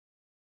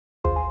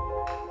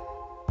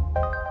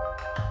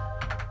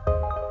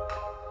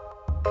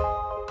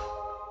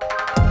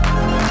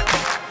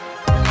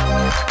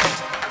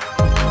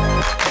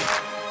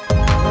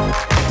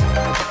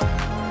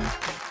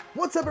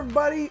What's up,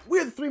 everybody?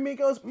 We're the Three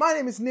Amigos. My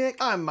name is Nick.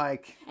 I'm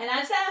Mike. And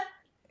I'm Steph.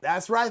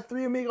 That's right,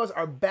 Three Amigos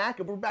are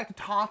back, and we're back to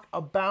talk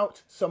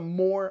about some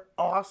more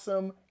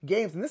awesome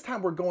games. And this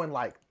time we're going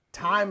like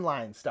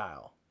timeline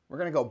style. We're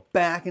going to go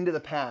back into the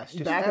past.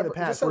 Just Back in the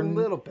past. Just a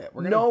little bit.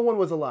 No one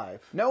was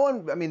alive. No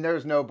one, I mean,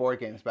 there's no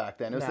board games back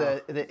then. It was No.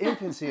 the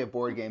infancy of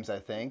board games, I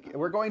think.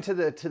 We're going to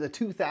the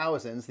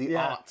 2000s, the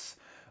Yeah. aughts.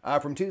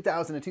 From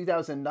 2000 to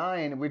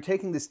 2009, we're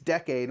taking this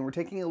decade, and we're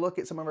taking a look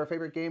at some of our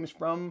favorite games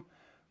from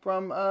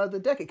the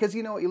decade. Because,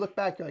 you know, you look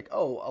back, you're like,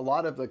 oh, a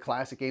lot of the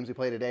classic games we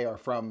play today are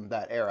from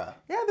that era.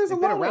 Yeah, there's They've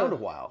a been lot around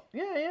of- a while.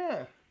 Yeah,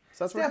 yeah.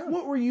 So that's Steph,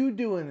 what were you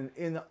doing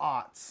in the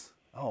aughts?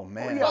 Oh,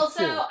 man. Yeah. Well, so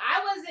too.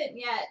 I wasn't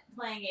yet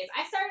playing games.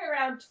 I started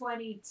around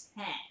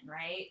 2010,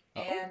 right?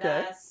 And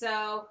Okay.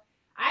 so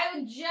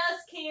I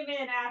just came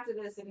in after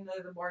this into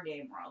the board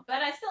game world.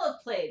 But I still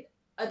have played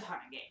a ton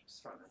of games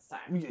from this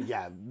time.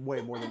 Yeah,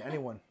 way more than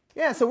anyone.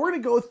 Yeah, so we're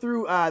going to go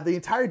through the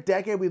entire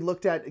decade. We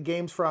looked at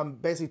games from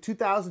basically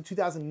 2000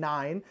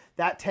 2009,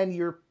 that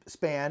 10-year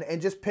span,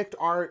 and just picked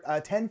our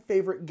 10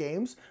 favorite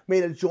games,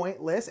 made a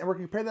joint list, and we're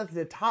going to compare that to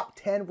the top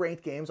 10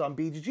 ranked games on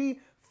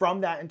BGG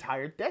from that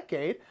entire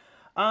decade.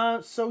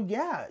 So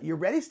yeah, you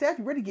ready, Steph?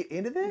 You ready to get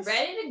into this?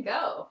 Ready to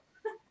go.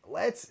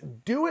 Let's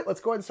do it.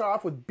 Let's go ahead and start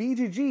off with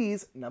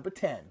BGG's number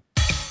 10.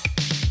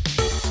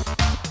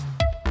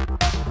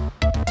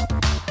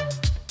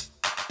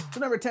 So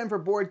number 10 for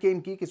Board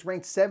Game Geek is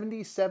ranked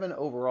 77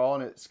 overall,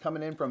 and it's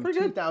coming in from Pretty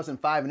good.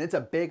 2005, and it's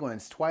a big one.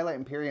 It's Twilight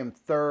Imperium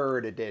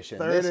 3rd edition.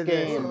 Third This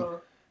edition. game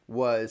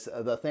was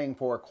the thing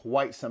for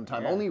quite some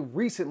time. Yeah. Only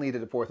recently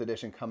did the 4th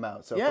edition come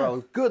out, so Yeah. for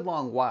a good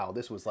long while,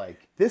 this was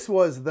like This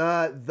was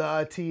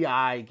the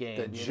TI game.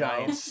 the you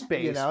giant know?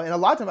 space. You know, and a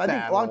lot of time, I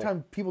think a lot of battle.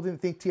 time people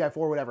didn't think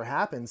TI4 would ever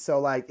happen. So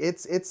like,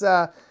 this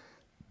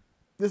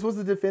was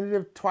the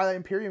definitive Twilight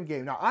Imperium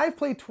game. Now I've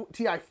played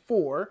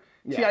TI4.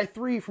 Yeah.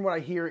 TI3, from what I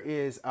hear,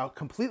 is a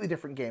completely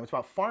different game. It's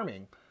about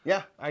farming.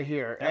 Yeah. I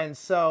hear, Yep. and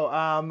so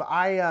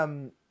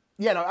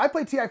I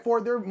played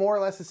TI4. They're more or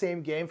less the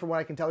same game, from what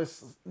I can tell.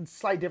 There's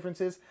slight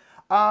differences.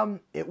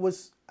 It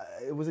was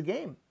a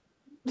game.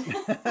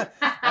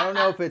 I don't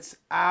know if it's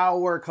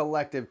our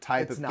collective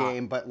type It's of not.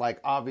 game, but like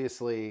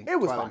obviously It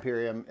was Twilight fine.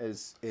 Imperium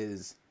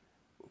is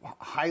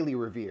highly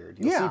revered.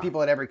 You'll Yeah. see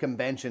people at every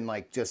convention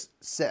like just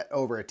sit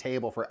over a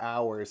table for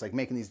hours, like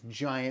making these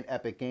giant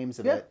epic games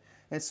of Yeah. it.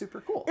 And it's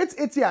super cool.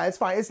 It's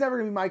fine. It's never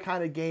gonna be my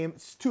kind of game.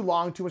 It's too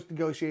long, too much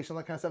negotiation, all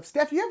that kind of stuff.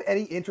 Steph, do you have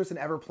any interest in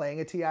ever playing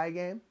a TI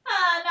game?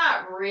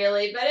 Not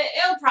really, but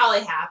it'll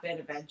probably happen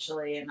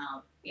eventually, and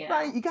I'll, you know.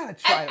 Right, you gotta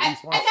try at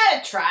least once. I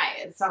gotta try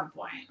at some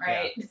point,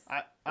 right?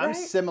 Yeah. I'm Right?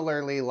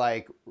 similarly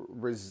like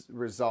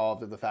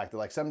resolved to the fact that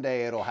like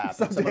someday it'll happen.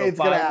 Someday Someone will it's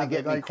gonna finally happen,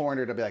 get me like-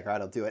 cornered. I'll be like, all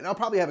right, I'll do it, and I'll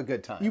probably have a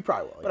good time. You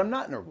probably will, but yeah. I'm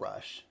not in a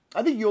rush.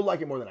 I think you'll like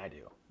it more than I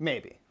do.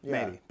 Maybe.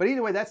 Yeah. But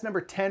either way, that's number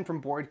 10 from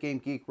Board Game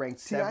Geek, ranked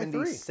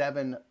TI3.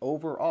 77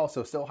 overall,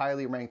 so still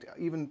highly ranked,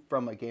 even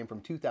from a game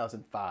from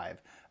 2005.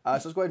 So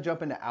let's go ahead and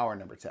jump into our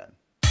number 10.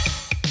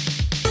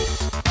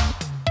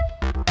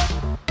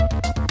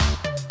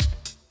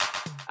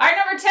 Our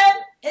number 10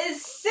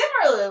 is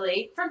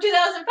similarly from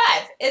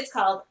 2005. It's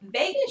called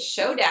Vegas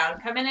Showdown,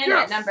 coming in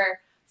Yes. at number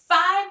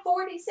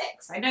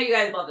 546. I know you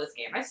guys love this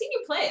game. I've seen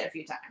you play it a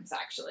few times,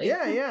 actually.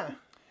 Yeah.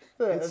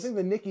 I It's- think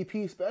the Nikki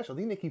P special. I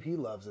think Nikki P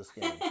loves this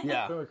game. Yeah. If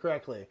I remember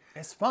correctly.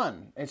 It's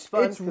fun. It's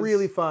fun. It's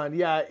really fun.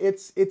 Yeah,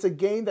 it's a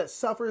game that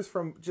suffers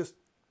from just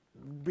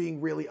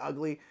being really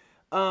ugly.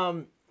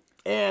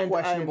 And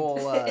questionable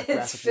graphic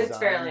It's design.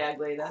 fairly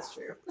ugly, that's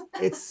true.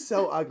 it's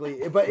so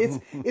ugly, but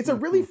it's a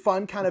really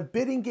fun kind of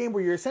bidding game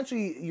where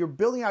you're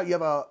building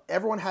out.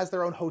 Everyone has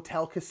their own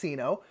hotel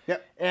casino.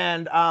 Yep.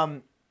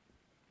 And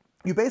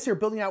you basically are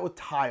building out with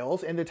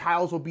tiles, and the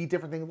tiles will be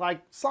different things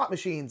like slot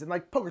machines and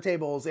like poker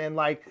tables and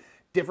like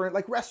different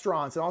like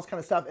restaurants and all this kind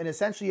of stuff. And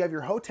essentially you have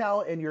your hotel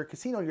and your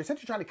casino, and you're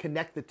essentially trying to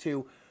connect the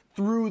two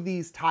through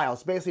these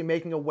tiles, basically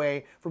making a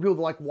way for people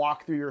to like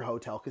walk through your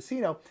hotel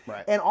casino.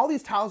 Right. And all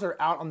these tiles are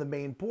out on the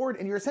main board,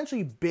 and you're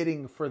essentially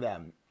bidding for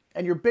them.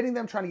 And you're bidding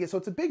them, trying to get, so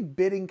it's a big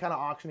bidding kind of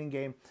auctioning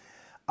game.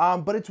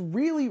 But it's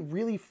really,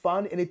 really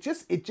fun, and it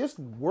just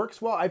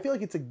works well. I feel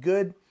like it's a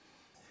good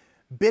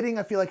bidding.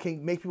 I feel like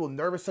can make people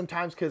nervous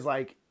sometimes, because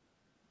like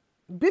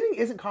bidding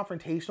isn't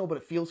confrontational, but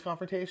it feels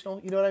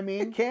confrontational. You know what I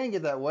mean? It can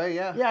get that way,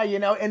 yeah. Yeah, you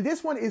know, and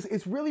this one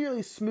it's really,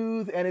 really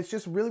smooth, and it's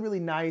just really, really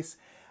nice.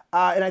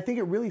 And I think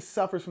it really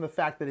suffers from the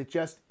fact that it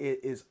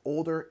is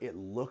older. It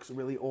looks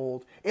really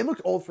old. It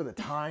looked old for the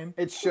time.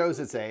 It shows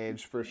its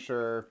age for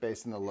sure,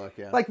 based on the look,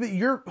 yeah. Like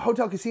your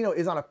hotel casino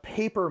is on a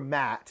paper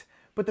mat,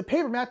 but the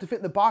paper mat to fit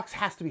in the box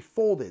has to be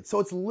folded. So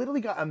it's literally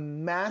got a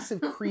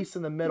massive crease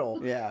in the middle.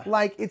 Yeah.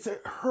 Like it's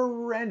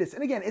horrendous.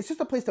 And again, it's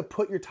just a place to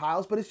put your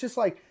tiles, but it's just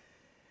like,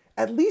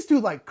 at least do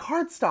like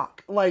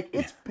cardstock. Like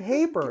it's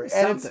paper.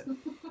 And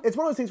it's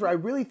one of those things where I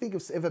really think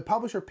if a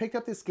publisher picked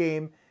up this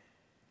game,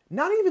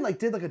 not even like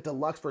did like a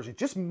deluxe version,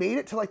 just made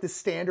it to like the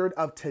standard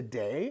of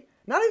today,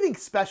 not anything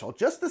special,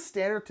 just the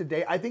standard of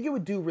today, I think it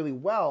would do really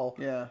well.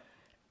 Yeah.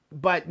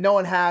 But no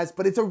one has.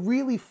 But it's a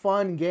really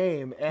fun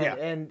game, and Yeah.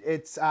 and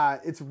it's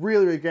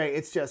really, really great.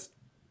 It's just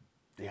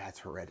Yeah, it's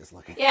horrendous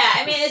looking. Yeah,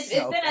 I mean, it's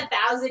So been bad.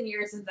 1,000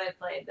 years since I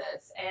played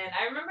this, and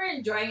I remember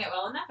enjoying it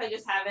well enough. I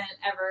just haven't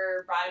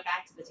ever brought it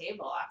back to the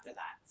table after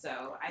that,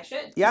 so I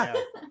should. Yeah.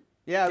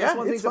 Yeah, that's Yeah,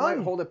 one thing it's that might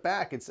fun. hold it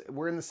back.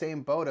 We're in the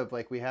same boat of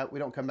like we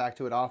don't come back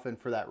to it often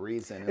for that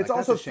reason. It's like,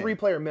 also that's a shame.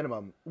 3-player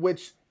minimum,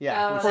 which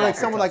Yeah, Oh, for yeah. like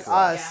someone like tough.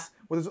 us,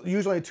 with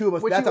usually 2 of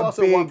us, Which that's you a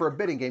also big. want for a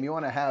bidding game. You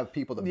want to have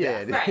people to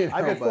Yeah. bid. Right. you know,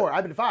 I bid but- 4.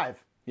 I bid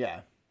 5. Yeah.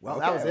 Well,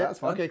 Okay, that was it. that's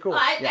fun. Okay, cool.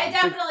 Well, I Yeah.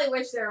 definitely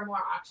wish there were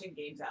more auction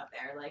games out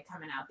there, like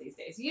coming out these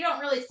days. You don't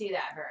really see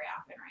that very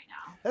often right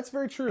now. That's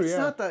very true. It's yeah.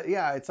 not that.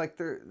 Yeah, it's like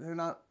they're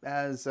not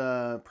as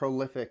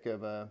prolific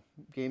of a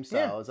game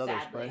style as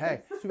others. sadly. But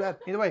hey, Too bad.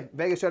 either way,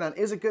 Vegas Showdown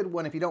is a good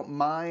one if you don't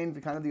mind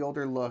kind of the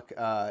older look.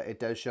 It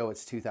does show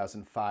its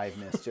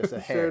 2005-ness just a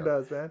hair. Sure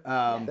does,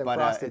 man. Them But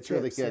frosted it's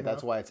really tips, good. you know?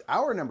 That's why it's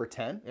our number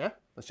 10. Yeah.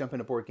 Let's jump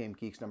into Board Game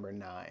Geek's number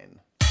 9.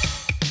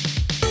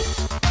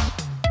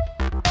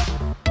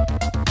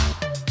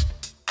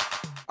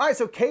 All right,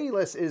 so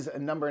Caylus is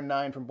number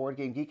 9 from Board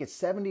Game Geek. It's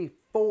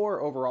 74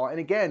 overall, and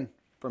again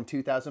from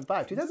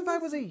 2005.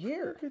 2005 was a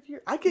year. Good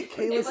year. I get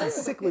Caylus and was.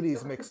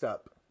 Cyclades mixed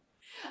up.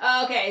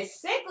 Okay,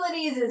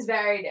 Cyclades is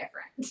very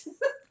different.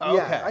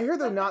 Yeah, I hear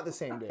they're not the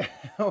same day.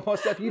 Well,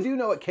 Steph, you do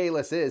know what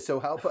Caylus is, so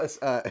help us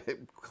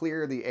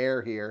clear the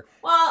air here.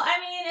 Well, I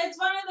mean, it's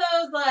one of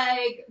those,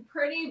 like,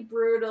 pretty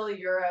brutal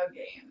Euro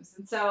games.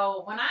 And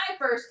so when I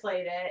first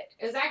played it,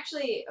 it was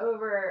actually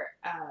over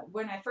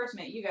when I first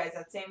met you guys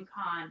at same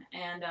con.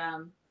 And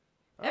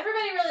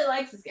everybody really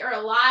likes this game, or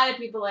a lot of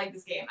people like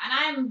this game.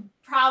 And I'm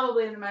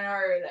probably in the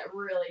minority that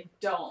really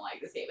don't like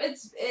this game.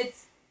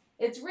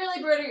 It's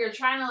really brutal. You're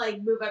trying to,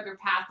 like, move up your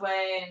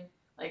pathway and,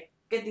 like,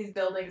 get these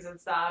buildings and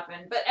stuff,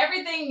 but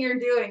everything you're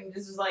doing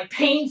is just like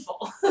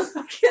painful. It's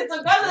one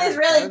of these really That's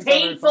not very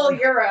painful fun.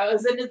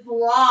 Euros, and it's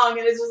long,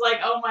 and it's just like,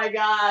 oh my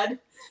god.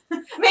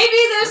 Maybe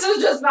this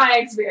was just my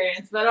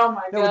experience, but oh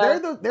my No,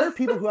 god. there are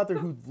people who out there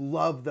who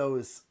love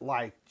those,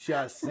 like,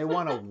 just They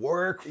want to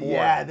work for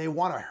yeah, it. they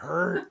want to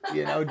hurt,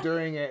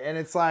 during it, and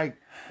it's like,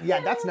 yeah,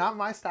 that's not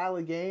my style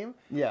of game.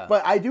 Yeah.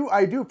 But I do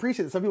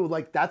appreciate that some people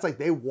like that's like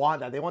they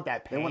want that They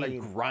pain. want to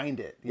grind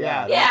it.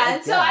 Yeah. Yeah,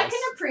 and so I guess.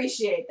 can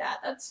appreciate that.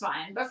 That's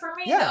fine. But for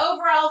me, Yeah. the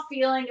overall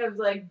feeling of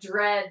like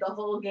dread the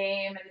whole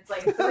game, and it's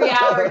like a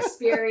 3-hour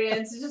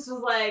experience, it just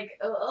was like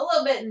a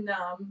little bit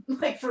numb,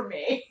 like for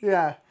me.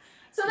 Yeah,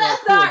 So Yeah,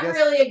 that's cool, I not guess-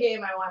 really a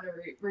game I want to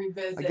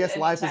revisit. I guess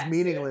life is anytime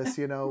soon. meaningless,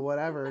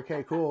 whatever.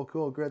 Okay, cool,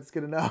 good. That's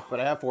good to know. But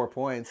I have 4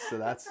 points, so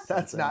that's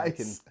That's something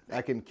nice.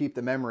 I can keep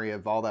the memory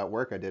of all that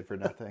work I did for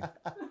nothing.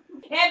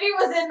 Abby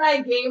was in my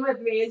game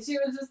with me, and she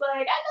was just like, "I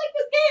like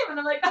this game," and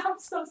I'm like, "I'm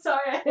so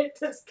sorry, I hate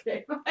this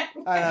game."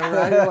 I know,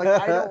 right? You're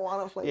like, I don't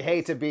want to play. You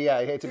hate to be the Yeah,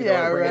 one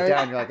to bring right. it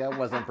down. You're like, that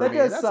wasn't for That me.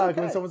 does That's suck okay.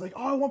 when someone's like,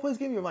 "Oh, I want to play this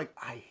game." I'm like,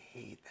 I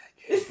hate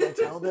that game. Can I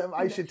tell them?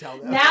 I should tell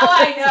them. Now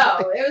I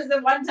know. It was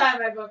the one time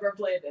I've ever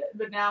played it,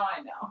 but now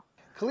I know.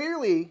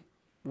 Clearly,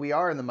 we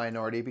are in the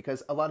minority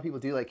because a lot of people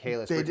do like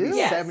Caylus. They For it to be do.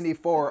 Yes.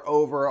 74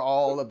 over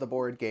all of the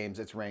board games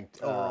it's ranked.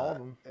 Over all of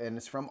them. And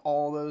it's from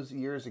all those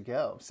years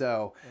ago.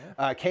 So,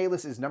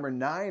 Caylus is number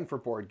 9 for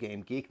Board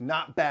Game Geek.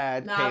 Not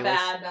bad, Not Caylus.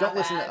 bad, not Don't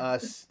listen bad. to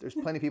us. There's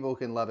plenty of people who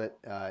can love it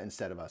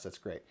instead of us. That's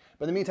great.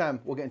 But in the meantime,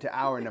 we'll get into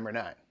our number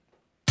 9.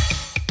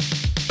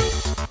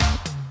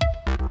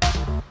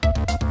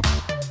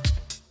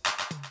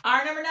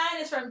 Our number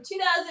 9 is from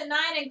 2009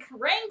 and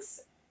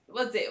ranks,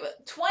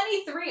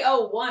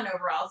 2301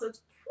 overall. So it's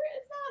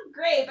not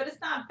great, but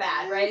it's not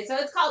bad, right? So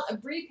it's called A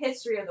Brief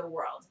History of the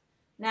World.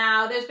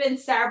 Now, there's been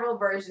several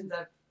versions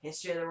of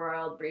History of the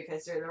World, Brief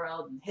History of the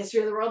World, and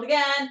History of the World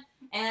again.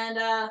 And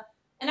I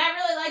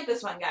really like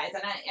this one, guys.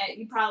 And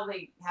you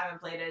probably haven't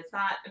played it. It's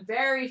not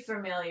very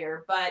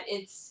familiar, but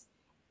it's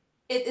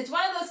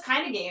one of those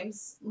kind of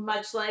games,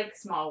 much like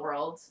Small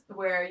World,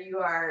 where you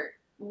are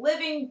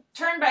living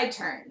turn by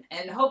turn,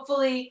 and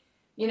hopefully,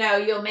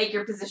 you'll make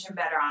your position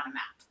better on a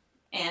map.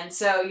 And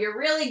so you're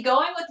really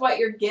going with what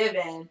you're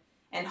given,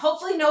 and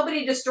hopefully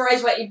nobody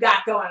destroys what you've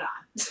got going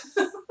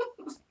on.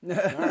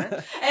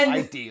 And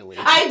Ideally.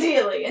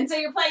 Ideally. And so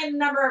you're playing a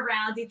number of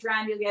rounds. Each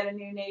round you'll get a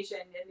new nation,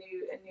 a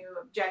new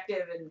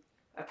objective, and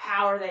a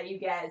power that you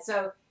get.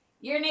 So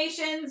your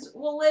nations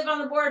will live on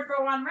the board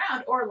for one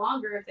round or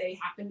longer if they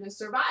happen to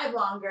survive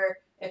longer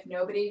if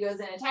nobody goes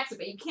in and attacks it.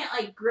 But you can't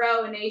like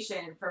grow a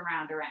nation from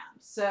round to round.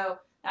 So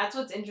that's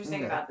what's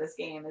interesting about this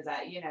game is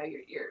that you're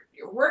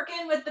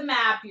working with the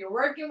map, you're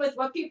working with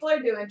what people are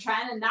doing,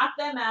 trying to knock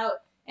them out,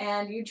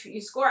 and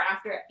you score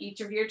after each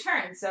of your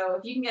turns. So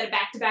if you can get a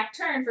back-to-back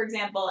turn, for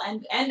example,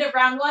 and end of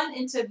round 1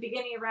 into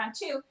beginning of round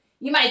 2,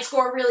 you might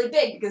score really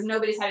big because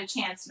nobody's had a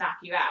chance to knock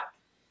you out.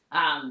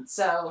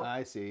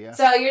 I see, yeah.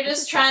 So you're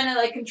just trying to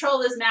like control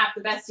this map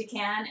the best you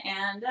can,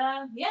 and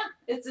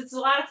it's a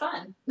lot of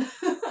fun.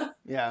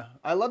 Yeah,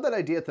 I love that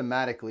idea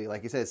thematically.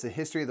 Like you said, it's the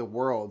history of the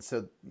world,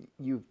 so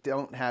you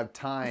don't have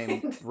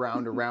time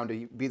round to round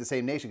to be the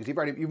same nation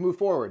because you've moved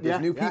forward. There's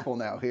new people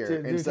now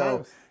here, and so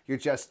times. you're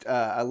just.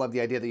 I love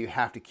the idea that you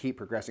have to keep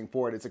progressing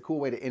forward. It's a cool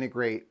way to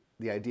integrate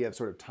the idea of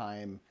sort of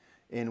time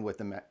in with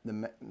the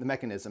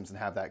mechanisms and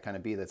have that kind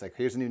of be that's like,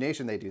 here's a new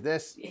nation, they do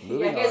this.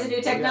 Here's a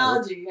new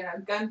technology,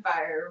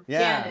 gunfire,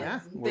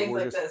 cannons, and things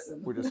like this.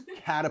 We're just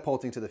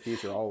catapulting to the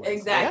future always.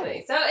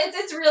 Exactly. So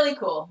it's really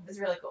cool. It's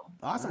really cool.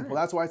 Awesome. Well,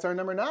 that's why it's our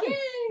number 9. Yay.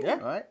 Yeah. All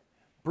right.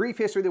 Brief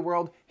history of the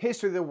world,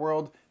 history of the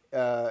world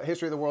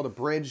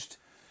abridged.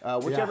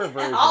 Whichever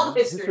version. All the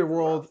history of the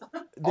world.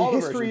 The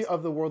history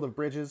of the world of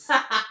bridges.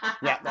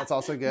 Yeah, that's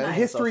also good. The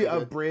history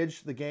of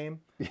bridge, the game.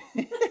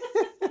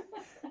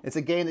 It's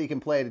a game that you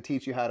can play to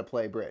teach you how to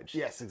play bridge.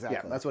 Yes,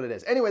 exactly. Yeah, that's what it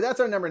is. Anyway, that's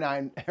our number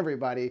 9,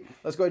 everybody.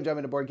 Let's go ahead and jump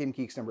into Board Game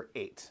Geek's number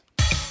 8.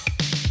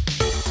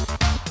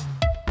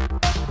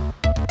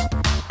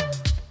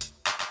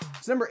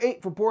 So number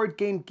 8 for Board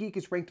Game Geek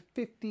is ranked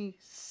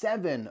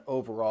 57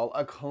 overall.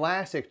 A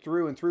classic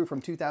through and through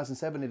from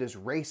 2007. It is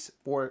Race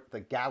for the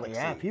Galaxy.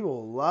 Yeah,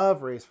 people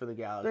love Race for the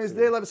Galaxy.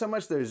 They love it so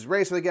much. There's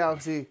Race for the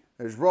Galaxy.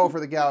 There's Roll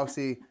for the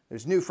Galaxy.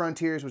 There's New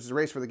Frontiers, which is a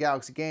Race for the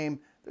Galaxy game.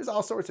 There's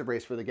all sorts of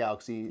Race for the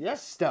Galaxy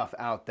stuff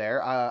out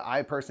there.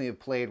 I personally have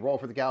played Roll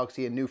for the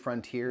Galaxy and New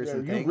Frontiers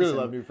and things. You really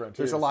love New Frontiers.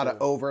 There's a lot of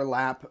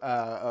overlap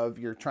of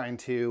you're trying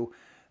to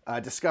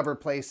discover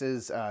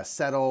places,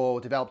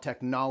 settle, develop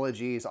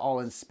technologies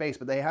all in space.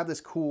 But they have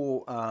this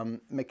cool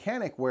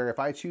mechanic where if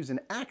I choose an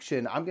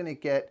action, I'm going to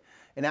get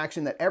an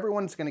action that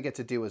everyone's going to get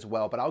to do as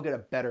well, but I'll get a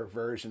better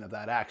version of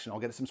that action. I'll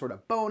get some sort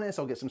of bonus,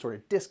 I'll get some sort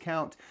of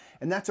discount,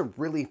 and that's a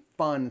really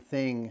fun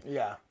thing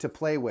to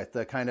play with,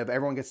 the kind of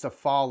everyone gets to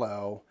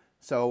follow.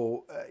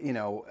 So,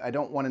 I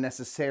don't want to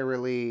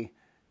necessarily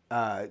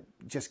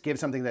just give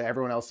something that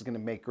everyone else is going to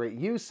make great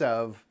use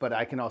of, but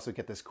I can also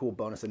get this cool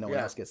bonus that no one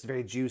else gets. It's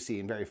very juicy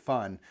and very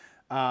fun.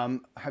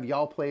 Have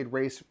y'all played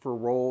Race for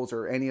Rolls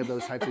or any of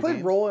those types of games? I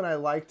played Roll and I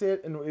liked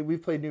it, and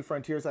we've played New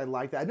Frontiers. I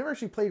liked it. I've never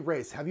actually played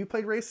Race. Have you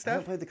played Race, Steph? I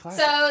haven't played the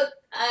classic. So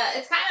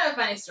it's kind of a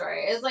funny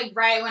story. It's like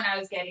right when I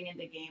was getting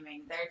into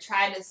gaming,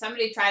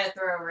 somebody tried to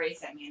throw a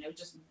race at me, and it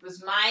just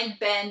was mind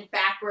bend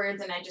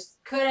backwards, and I just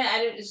couldn't.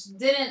 It just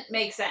didn't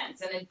make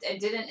sense, and I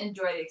didn't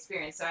enjoy the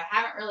experience. So I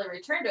haven't really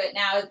returned to it.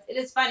 Now it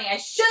is funny. I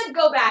should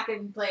go back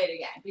and play it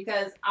again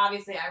because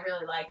obviously I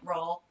really like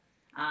Roll.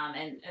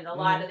 And a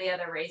lot of the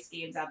other race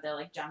games out there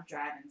like Jump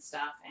Drive and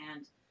stuff,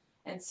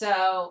 and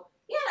so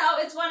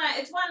it's one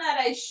that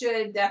I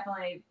should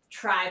definitely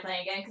try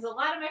playing again because a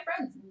lot of my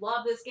friends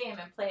love this game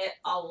and play it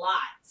a lot.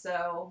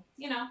 So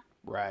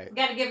right,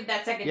 got to give it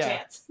that second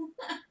chance.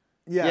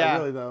 Yeah,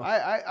 really though.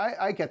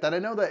 I get that. I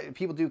know that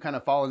people do kind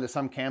of fall into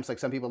some camps. Like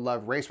some people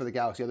love Race for the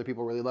Galaxy, other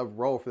people really love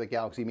Roll for the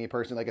Galaxy. Me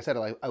personally, like I said,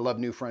 I love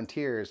New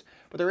Frontiers,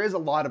 but there is a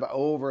lot of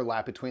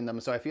overlap between them.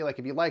 So I feel like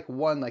if you like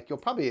one, like you'll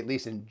probably at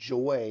least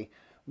enjoy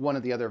one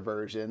of the other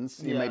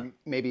versions.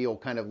 Maybe you'll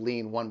kind of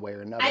lean one way or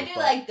another. I do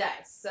like dice,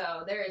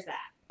 so there is that.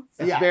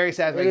 So it's very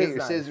sad. You get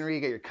your citizenry,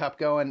 you get your cup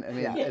going. I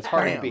mean, it's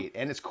hard to beat,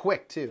 and it's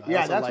quick too.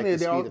 That's me.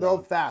 They're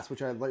fast,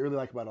 which I really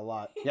like about it a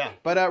lot. Yeah,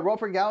 but Roll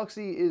for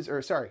Galaxy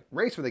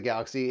Race for the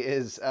Galaxy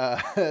is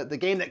the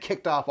game that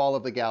kicked off all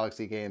of the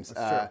Galaxy games,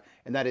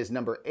 and that is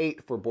number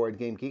 8 for Board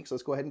Game Geek. So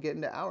let's go ahead and get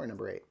into our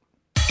number 8.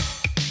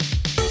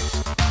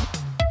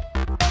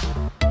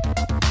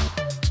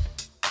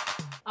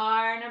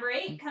 Our number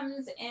 8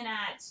 comes in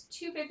at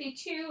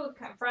 252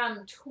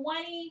 from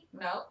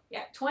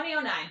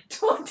 2009.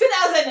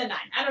 2009.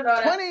 I don't know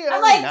what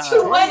I'm like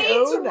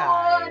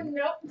 2009.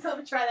 Nope. Let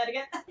me try that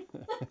again.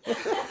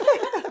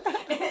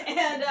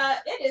 And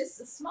it is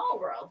Small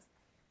World.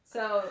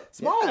 So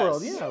Small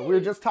World, we were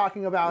just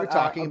talking about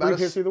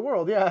history of the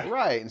world,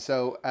 right. And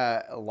so,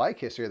 like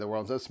History of the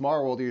World, so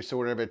Small World, you're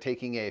sort of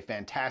taking a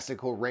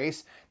fantastical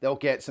race. They'll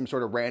get some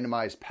sort of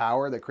randomized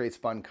power that creates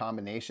fun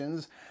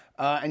combinations.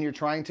 And you're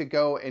trying to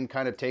go and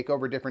kind of take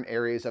over different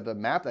areas of the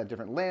map that have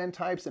different land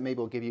types that maybe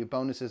will give you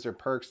bonuses or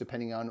perks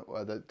depending on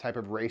the type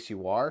of race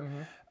you are.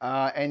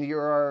 And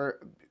you're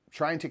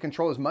trying to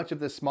control as much of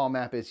this small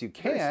map as you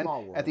can.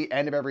 At the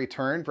end of every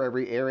turn, for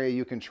every area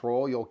you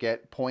control, you'll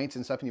get points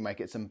and stuff, and you might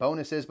get some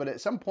bonuses. But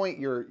at some point,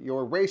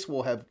 your race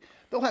they'll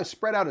have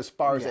spread out as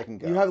far as they can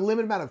go. You have a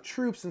limited amount of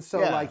troops, and so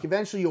like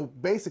eventually you'll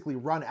basically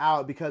run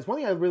out. Because one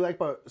thing I really like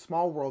about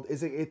Small World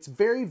is it's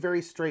very,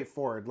 very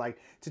straightforward. Like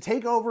to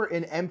take over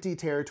an empty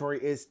territory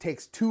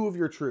takes 2 of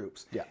your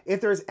troops. If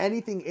there's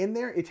anything in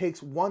there, it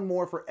takes 1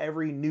 more for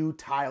every new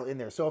tile in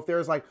there. So if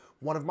there's like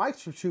one of my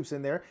troops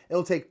in there,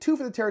 it'll take 2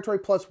 for the territory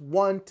plus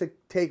 1 to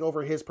take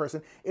over his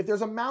person. If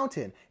there's a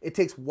mountain, it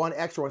takes 1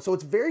 extra one. So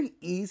it's very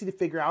easy to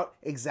figure out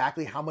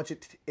exactly how much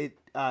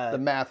the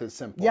math is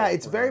simple. Yeah,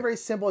 it's very, very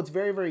simple. It's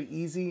very, very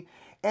easy.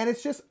 And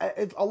it's just,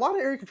 a lot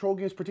of area control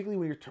games, particularly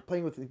when you're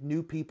playing with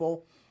new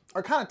people,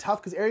 are kind of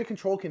tough because area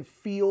control can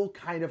feel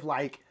kind of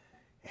like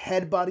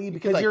head-buddy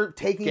because you're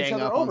taking each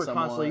other over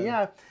constantly.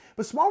 Yeah.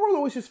 But Small World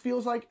always just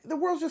feels like the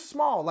world's just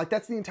small. Like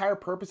that's the entire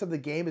purpose of the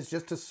game is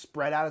just to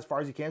spread out as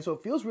far as you can. So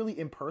it feels really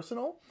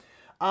impersonal.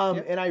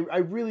 And I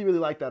really, really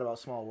like that about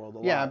Small World a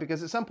lot. Yeah,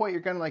 because at some point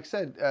you're going to, like I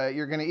said,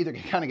 you're going to either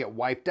kind of get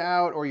wiped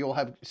out or you'll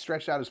have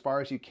stretched out as far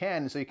as you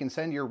can. So you can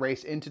send your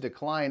race into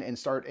decline and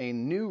start a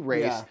new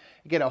race,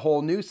 get a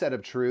whole new set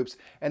of troops,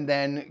 and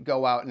then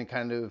go out and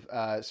kind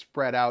of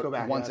spread out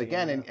once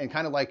again. And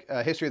kind of like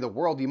History of the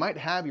World, you might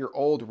have your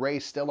old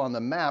race still on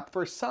the map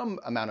for some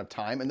amount of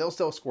time, and they'll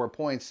still score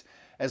points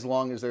as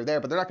long as they're there,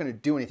 but they're not going to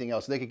do anything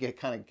else. They could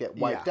kind of get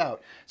wiped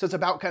out. So it's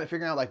about kind of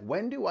figuring out, like,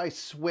 when do I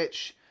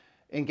switch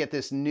and get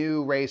this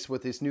new race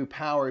with these new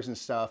powers and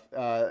stuff,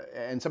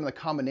 and some of the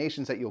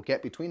combinations that you'll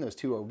get between those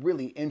two are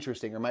really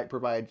interesting or might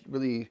provide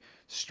really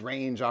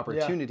strange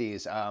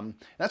opportunities.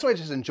 That's what I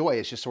just enjoy.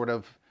 It's just sort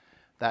of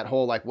that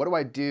whole, like, what do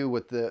I do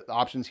with the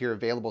options here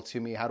available to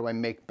me? How do I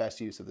make best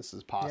use of this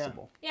as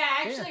possible? Yeah,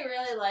 I actually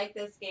really like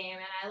this game,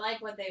 and I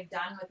like what they've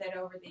done with it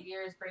over the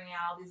years, bringing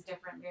out all these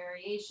different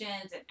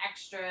variations and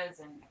extras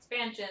and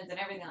expansions and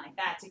everything like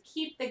that to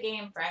keep the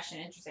game fresh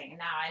and interesting. And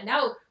now I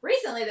know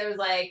recently there was,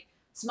 like,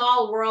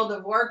 Small World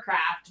of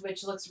Warcraft,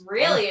 which looks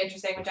really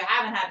interesting, which I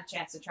haven't had a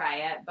chance to try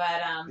yet,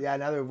 but yeah,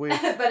 neither have we.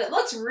 but it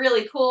looks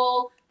really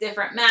cool.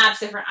 Different maps,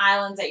 different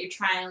islands that you're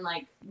trying to,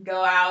 like,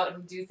 go out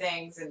and do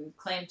things and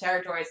claim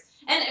territories.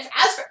 And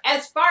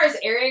as far as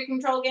area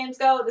control games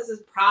go, this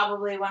is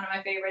probably one of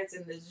my favorites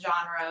in this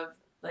genre of,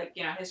 like,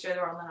 you know, History of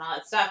the World and all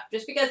that stuff.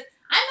 Just because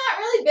I'm not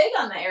really big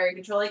on the area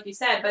control, like you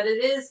said, but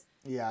it is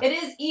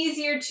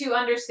easier to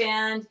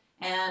understand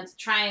and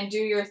try and do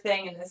your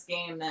thing in this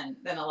game than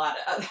a lot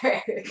of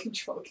other area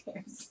control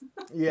games.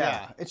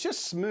 It's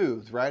just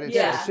smooth, right?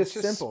 It's just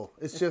simple.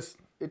 It's just...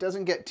 It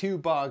doesn't get too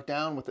bogged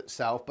down with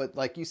itself, but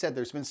like you said,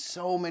 there's been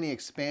so many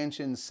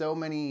expansions, so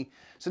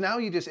now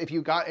you just, if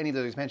you got any of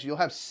those expansions, you'll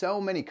have so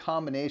many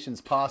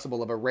combinations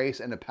possible of a race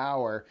and a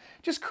power.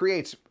 It just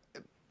creates,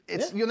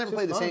 you'll never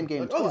play the same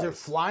game twice. Oh, these are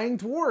flying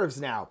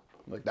dwarves now.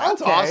 Like,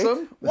 that's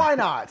awesome. Why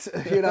not?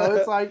 You know,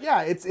 it's like,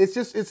 it's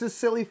just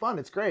silly fun.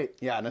 It's great.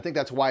 Yeah, and I think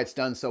that's why it's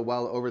done so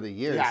well over the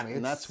years. Yeah, I mean,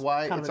 and that's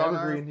why kind it's of on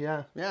evergreen,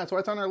 our that's why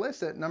it's on our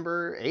list at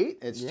number 8.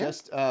 It's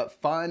just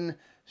fun,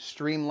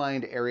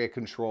 streamlined area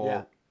control.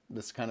 Yeah.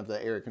 This is kind of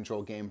the area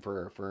control game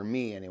for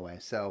me anyway.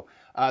 So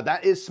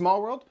that is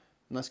Small World.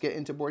 And let's get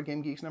into Board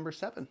Game Geek's number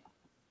 7.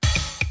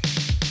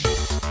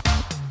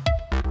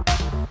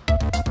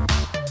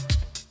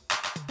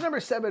 Number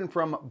 7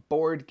 from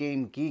Board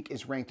Game Geek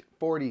is ranked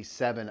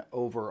 47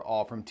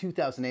 overall from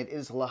 2008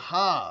 is Le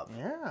Havre.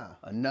 Yeah.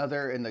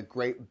 Another in the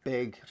great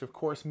big... Which, of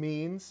course,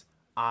 means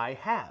I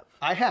have.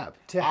 I have.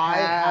 I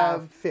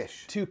have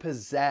fish. To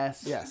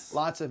possess. Yes.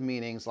 Lots of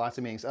meanings, lots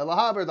of meanings. Le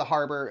Havre, the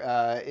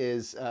harbor,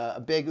 is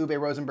a big Uwe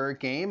Rosenberg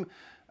game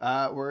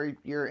where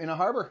you're in a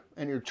harbor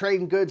and you're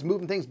trading goods,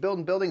 moving things,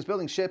 building buildings,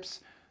 building ships,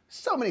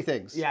 so many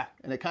things. Yeah.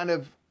 And it kind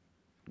of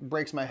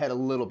breaks my head a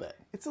little bit.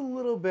 It's a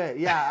little bit.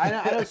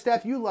 Yeah, I know,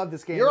 Steph, you love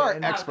this game. You're our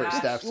expert,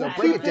 Steph, so We'll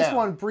break keep it down. this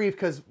one brief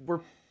because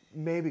we're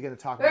maybe going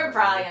to talk about it. We're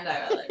probably going to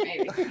talk about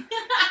it, maybe.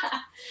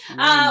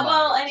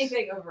 Well,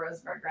 anything over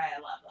Rosenberg, right? I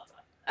love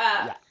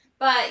it.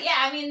 But yeah,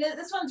 I mean,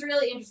 this one's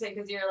really interesting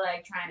because you're,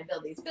 like, trying to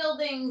build these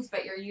buildings,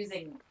 but you're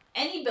using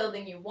any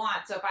building you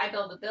want. So if I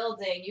build a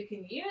building, you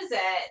can use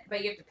it,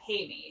 but you have to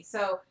pay me.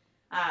 So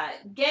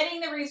getting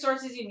the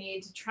resources you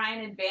need to try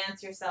and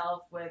advance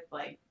yourself with,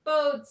 like,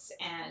 boats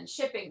and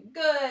shipping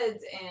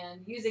goods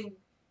and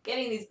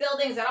getting these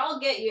buildings that all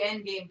get you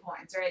end game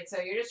points, right? So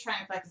you're just trying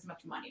to collect as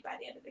much money by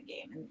the end of the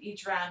game. And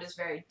each round is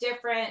very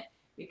different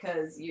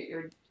because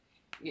you're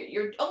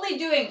only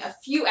doing a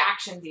few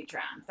actions each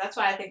round. That's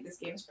why I think this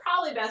game is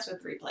probably best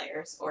with 3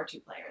 players or 2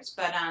 players.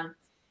 But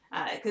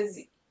because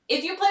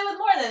if you play with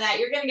more than that,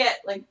 you're gonna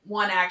get, like,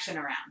 1 action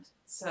a round.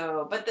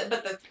 So, but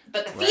the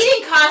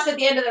feeding cost at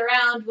the end of the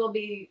round will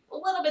be a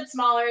little bit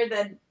smaller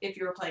than if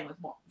you were playing with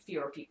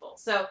fewer people.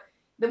 So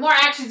the more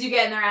actions you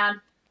get in the round,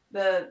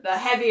 the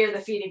heavier the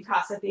feeding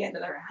costs at the end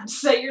of the round.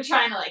 So you're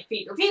trying to, like,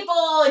 feed your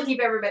people and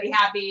keep everybody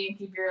happy and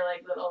keep your,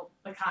 like, little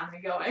economy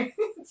going.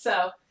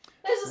 So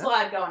there's just a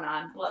lot going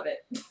on. Love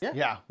it.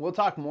 Yeah, we'll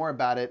talk more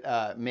about it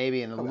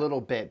maybe in a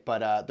little bit,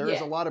 but there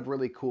is a lot of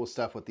really cool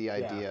stuff with the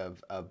idea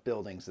of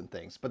buildings and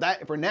things. But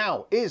that, for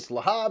now, is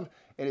Le Havre.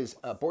 It is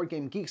Board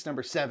Game Geeks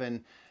number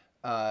 7.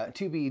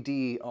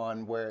 2BD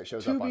on where it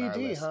shows up on our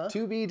list.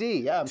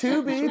 2BD, yeah.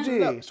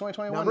 2BD. It's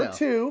 2021 Number now.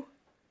 2,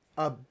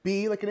 a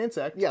B like an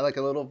insect. Yeah, like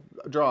a little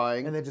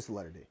drawing. And then just the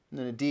letter D. And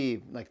then a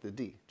D, like the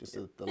D, just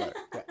the letter.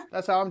 Yeah,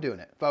 that's how I'm doing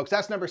it. Folks,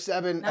 that's number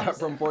 7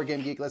 from Board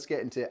Game Geek. Let's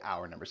get into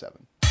our number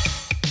 7.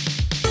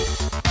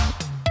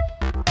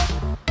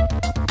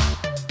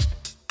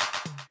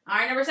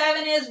 Our number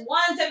 7 is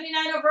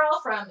 179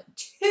 overall from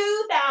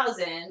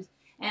 2000,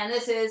 and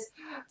this is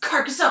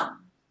Carcassonne.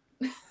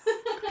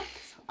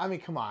 I mean,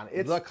 come on.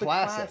 It's the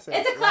classic.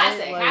 It's a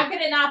classic. Right? Like, how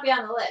could it not be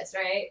on the list,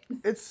 right?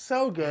 It's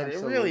so good.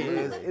 Absolutely. It really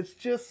is. It's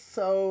just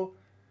so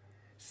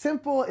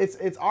simple.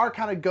 It's our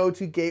kind of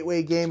go-to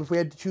gateway game. If we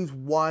had to choose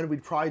one,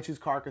 we'd probably choose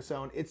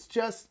Carcassonne. It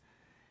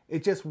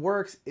just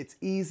works. It's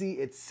easy.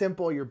 It's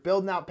simple. You're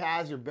building out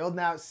paths. You're building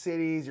out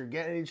cities. You're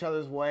getting in each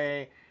other's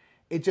way.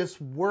 it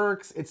just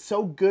works. It's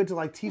so good to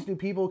like teach new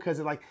people because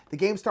like the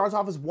game starts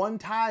off as one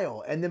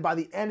tile, and then by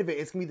the end of it,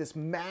 it's gonna be this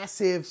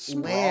massive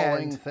sprawling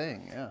land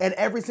thing. Yeah. And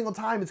every single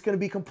time, it's gonna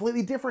be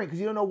completely different because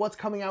you don't know what's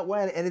coming out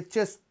when, and it's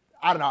just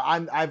I don't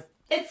know.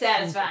 It's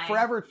satisfying.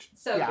 Forever.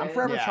 So yeah, good. I'm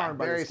forever charmed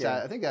by very this game.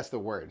 I think that's the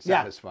word,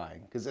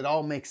 satisfying, because it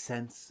all makes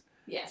sense.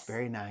 Yes.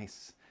 Very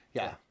nice.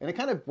 Yeah, and it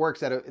kind of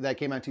works that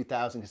came out in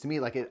 2000 because to me,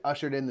 like, it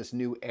ushered in this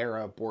new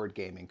era of board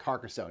gaming,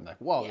 Carcassonne. Like,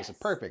 whoa, this is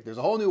perfect. There's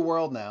a whole new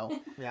world now.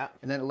 Yeah.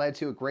 And then it led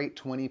to a great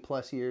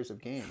 20+ years of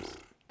games.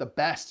 The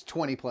best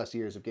 20+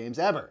 years of games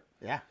ever.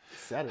 Yeah,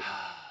 said it.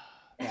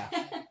 Yeah.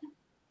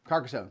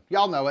 Carcassonne.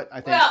 Y'all know it,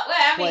 I think. Well,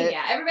 I mean,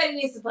 yeah, everybody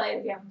needs to play it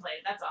if you haven't played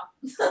it. That's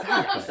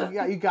all.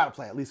 You got to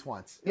play it at least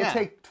once. It'll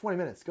take 20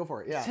 minutes. Go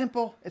for it. Yeah.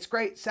 Simple. It's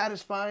great.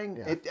 Satisfying.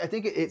 Yeah. I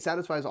think it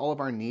satisfies all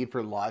of our need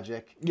for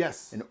logic.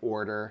 Yes. And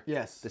order.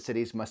 Yes. The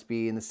cities must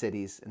be in the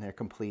cities, and they're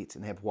complete,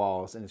 and they have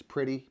walls, and it's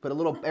pretty. But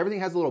everything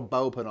has a little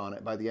bow put on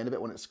it by the end of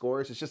it when it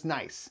scores. It's just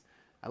nice.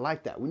 I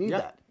like that. We need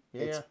that.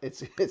 Yeah.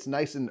 It's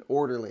nice and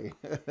orderly.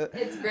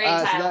 It's great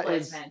tile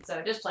placement.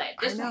 So just play it.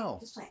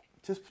 Just play it.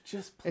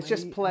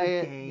 Just play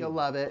it. You'll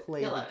love it.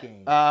 Play the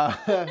game.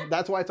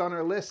 That's why it's on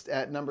our list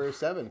at number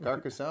 7,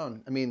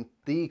 Carcassonne. I mean,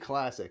 the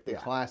classic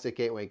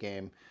gateway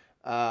game.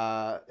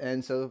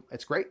 And so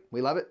it's great.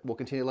 We love it. We'll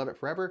continue to love it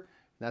forever.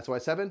 And that's why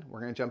 7.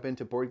 We're going to jump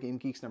into Board Game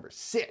Geek's number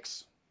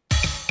 6.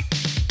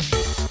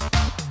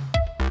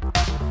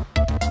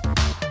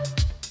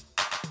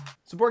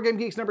 So Board Game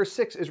Geek's number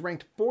 6 is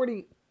ranked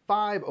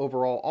 45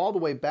 overall, all the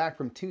way back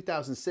from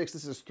 2006.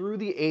 This is Through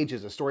the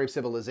Ages, A Story of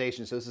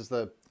Civilization. So this is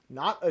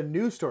not a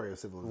new story of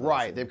civilization.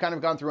 Right. They've kind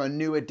of gone through a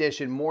new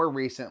edition more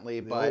recently,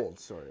 but old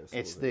story of civilization.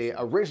 It's the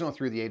original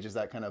Through the Ages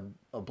that kind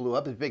of blew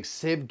up. It's a big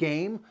Civ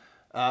game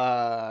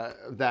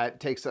that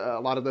takes a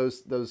lot of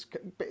those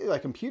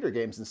like computer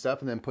games and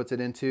stuff and then puts it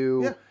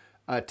into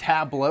a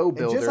tableau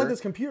builder. And just like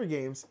those computer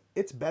games,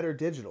 it's better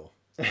digital.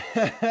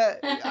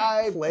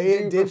 I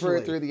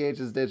prefer Through the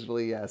Ages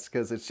digitally, yes,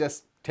 because it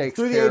just takes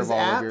care of all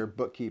of your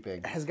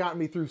bookkeeping. Has gotten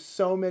me through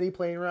so many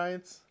plane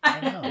rides. I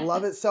know.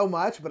 Love it so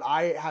much, but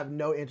I have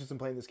no interest in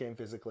playing this game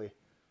physically.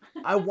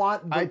 I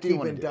want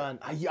bookkeeping done.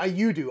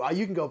 You do.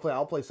 You can go play.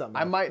 I'll play something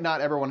else. I might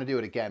not ever want to do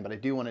it again, but I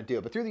do want to do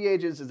it. But Through the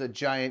Ages is a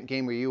giant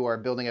game where you are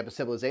building up a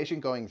civilization,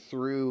 going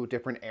through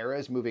different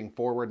eras, moving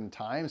forward in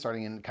time,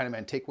 starting in kind of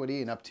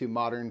antiquity and up to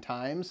modern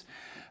times.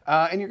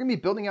 And you're going to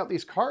be building out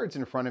these cards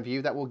in front of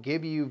you that will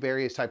give you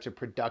various types of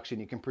production.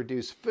 You can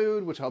produce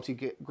food, which helps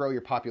you grow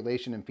your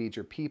population and feed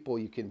your people.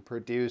 You can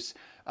produce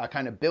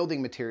kind of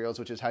building materials,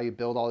 which is how you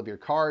build all of your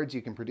cards.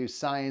 You can produce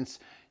science.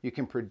 You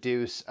can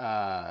produce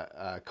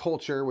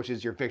culture, which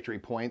is your victory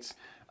points.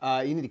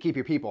 You need to keep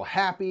your people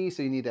happy,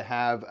 so you need to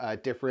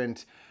have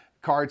different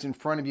cards in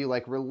front of you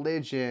like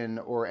religion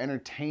or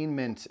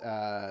entertainment,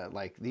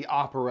 like the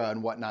opera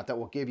and whatnot, that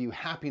will give you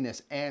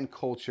happiness and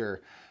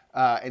culture.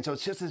 And so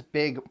it's just this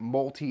big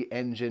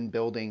multi-engine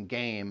building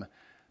game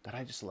that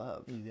I just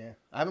love. Yeah.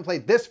 I haven't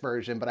played this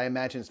version, but I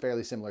imagine it's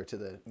fairly similar to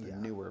the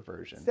newer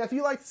version. Steph,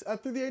 you like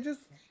Through the Ages?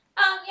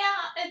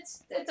 Yeah,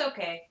 it's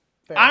okay.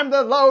 Fair. I'm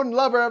the lone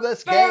lover of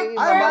this game.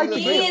 For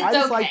me,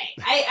 it's okay.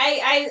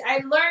 I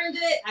learned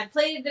it. I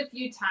played it a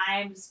few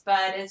times,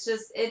 but it's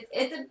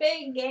a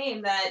big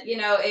game that, you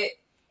know,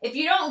 if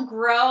you don't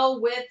grow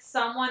with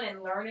someone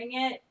and learning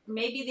it,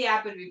 maybe the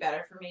app would be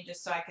better for me,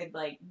 just so I could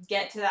like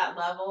get to that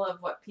level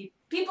of what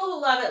people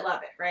who love it,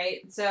 right?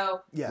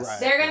 So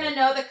they're gonna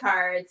know the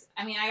cards.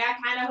 I mean, I got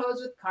kind of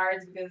hosed with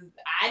cards because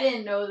I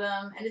didn't know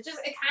them, and it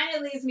kind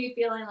of leaves me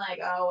feeling like,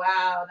 oh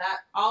wow, that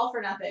all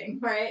for nothing,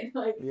 right?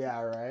 Like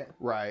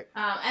right.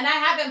 And I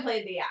haven't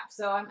played the app,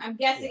 so I'm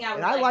guessing I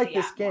would. And I like the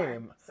this app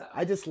game. More, so.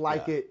 I just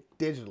like it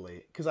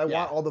digitally because I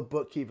want all the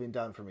bookkeeping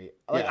done for me.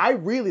 Like I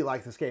really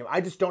like this game. I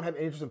just don't have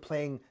interest in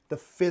playing the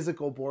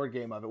physical board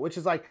game of it, which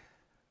is like,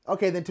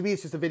 okay, then to me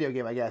it's just a video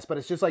game, I guess. But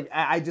it's just like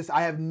I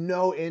have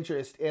no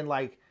interest in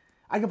like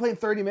I can play in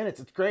 30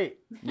 minutes. It's great.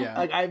 Yeah.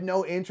 Like I have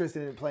no interest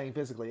in it playing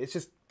physically. It's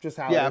just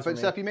how it is. Yeah, for but me.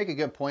 Steph, you make a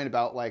good point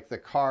about like the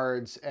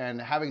cards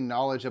and having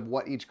knowledge of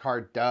what each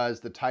card does,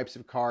 the types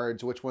of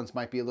cards, which ones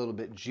might be a little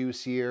bit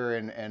juicier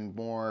and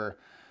more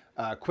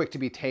quick to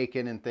be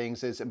taken and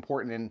things is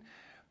important. And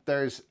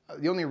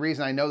the only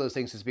reason I know those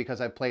things is because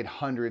I've played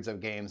hundreds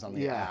of games on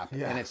the app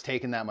and it's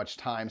taken that much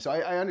time. So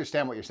I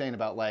understand what you're saying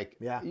about like,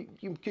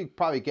 you could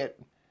probably get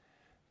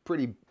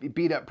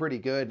beat up pretty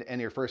good in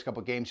your first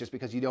couple games just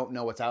because you don't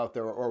know what's out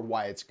there or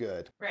why it's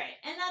good. Right,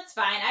 and that's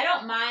fine. I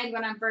don't mind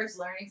when I'm first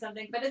learning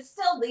something, but it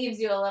still leaves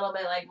you a little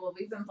bit like, well,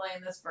 we've been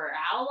playing this for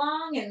how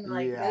long? And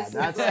like this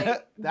that's is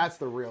like that's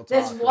the real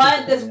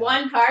talk. This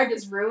one card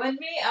just ruined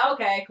me.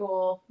 Okay,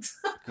 cool.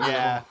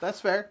 Yeah, that's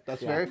fair.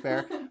 That's very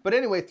fair. But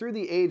anyway, Through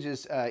the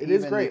Ages,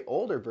 even the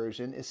older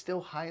version is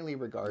still highly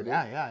regarded.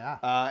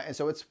 Yeah. And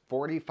so it's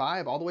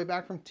 45 all the way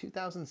back from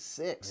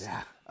 2006.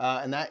 Yeah.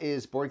 And that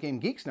is Board Game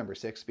Geek's number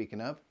 6,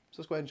 speaking of.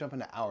 So let's go ahead and jump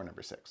into our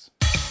number 6.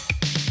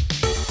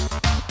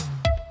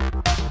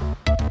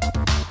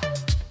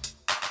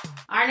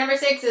 Our number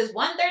 6 is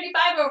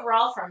 135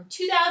 overall from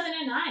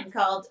 2009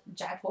 called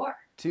Jaipur.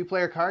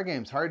 Two-player card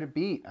games, hard to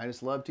beat. I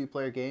just love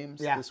two-player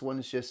games. Yeah. This one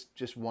is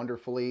just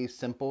wonderfully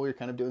simple. You're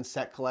kind of doing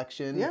set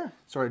collection. Yeah.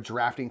 Sort of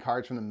drafting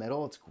cards from the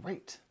middle. It's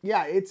great.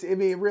 Yeah, it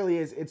really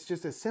is. It's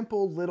just a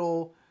simple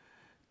little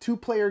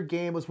two-player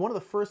game. It was one of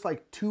the first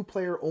like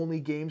two-player only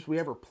games we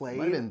ever played.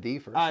 Might have been the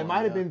first one. It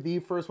might have been the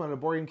first one at a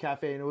board game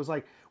cafe, and it was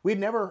like we'd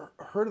never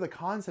heard of the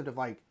concept of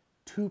like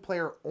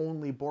two-player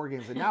only board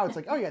games, and now it's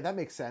like, oh yeah, that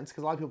makes sense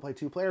because a lot of people play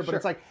two-player. But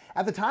it's like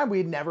at the time we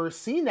had never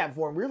seen that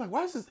before, and we were like,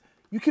 what is this?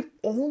 You can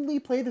only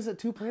play this at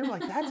two-player?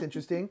 Like, that's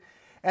interesting.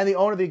 And the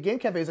owner of the game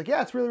cafe is like,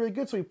 yeah, it's really, really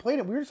good. So we played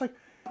it. We were just like,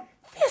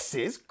 this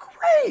is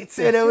great.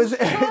 And it was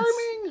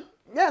charming.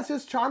 It's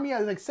just charming. Yeah,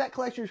 like set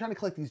collection. You're trying to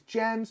collect these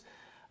gems.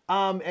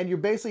 And you're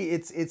basically,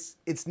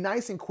 it's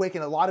nice and quick.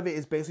 And a lot of it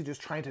is basically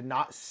just trying to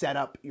not set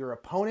up your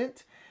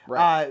opponent.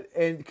 Right.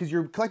 And because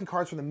you're collecting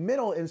cards from the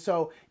middle. And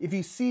so if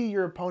you see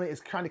your opponent is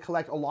trying to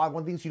collect a lot of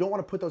one things, you don't want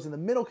to put those in the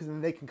middle because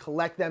then they can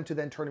collect them to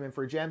then turn them in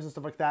for gems and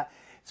stuff like that.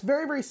 It's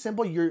very, very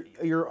simple.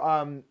 You're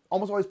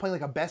almost always playing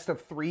like a best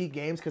of 3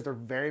 games because they're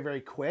very,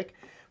 very quick.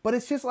 But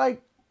it's just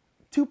like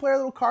two-player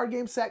little card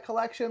game set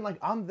collection. Like,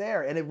 I'm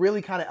there. And it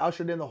really kind of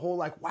ushered in the whole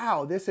like,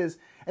 wow, this is...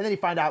 And then you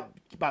find out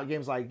about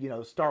games like, you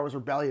know, Star Wars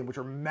Rebellion, which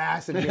are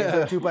massive games that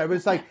are two-player. But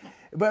it's like...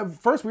 But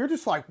first we were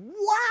just like,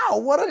 wow,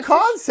 what a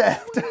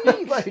concept.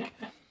 Like...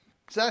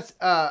 So that's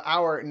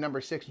our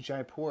number 6 in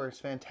Jaipur. It's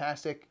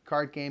fantastic.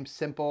 Card game,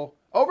 simple.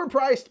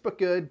 Overpriced, but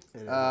good.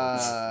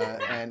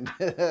 And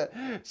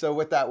so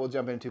with that, we'll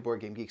jump into Board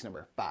Game Geek's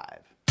number 5.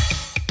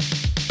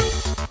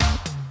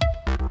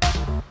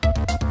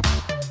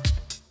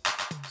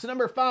 So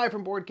number 5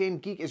 from Board Game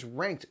Geek is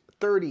ranked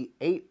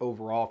 38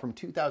 overall from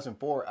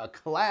 2004. A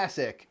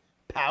classic,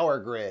 Power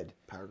Grid.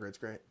 Power Grid's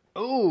great.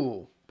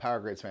 Ooh,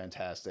 Power Grid's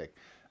fantastic.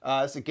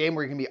 It's a game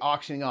where you can be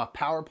auctioning off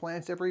power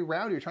plants every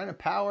round. You're trying to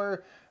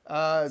power...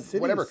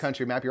 whatever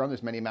country map you're on,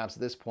 there's many maps at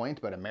this point,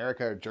 but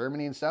America or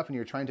Germany and stuff, and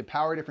you're trying to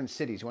power different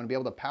cities. You want to be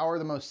able to power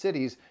the most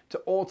cities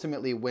to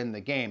ultimately win the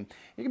game.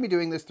 You can be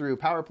doing this through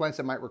power plants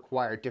that might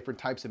require different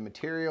types of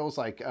materials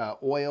like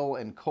oil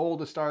and coal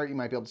to start. You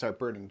might be able to start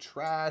burning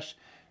trash,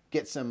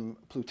 get some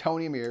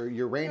plutonium or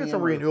uranium.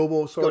 Some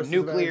renewable sources. Go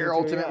nuclear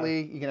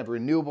ultimately. Yeah. You can have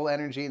renewable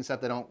energy and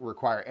stuff that don't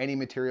require any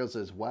materials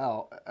as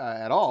well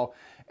at all.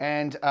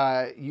 And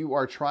you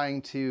are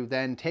trying to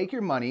then take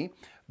your money,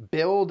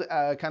 build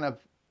kind of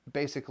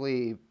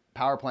basically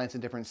power plants in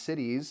different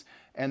cities,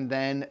 and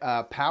then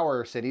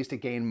power cities to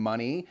gain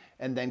money,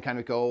 and then kind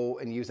of go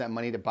and use that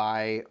money to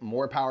buy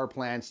more power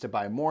plants, to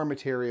buy more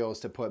materials,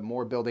 to put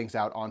more buildings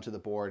out onto the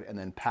board, and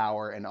then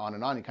power, and on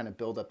and on. You kind of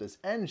build up this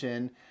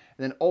engine, and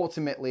then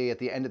ultimately at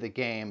the end of the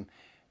game,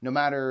 no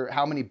matter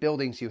how many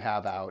buildings you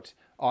have out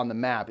on the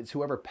map, it's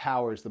whoever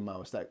powers the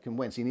most that can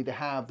win. So you need to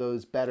have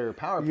those better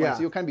power plants. Yeah.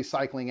 So you'll kind of be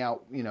cycling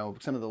out, you know,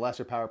 some of the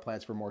lesser power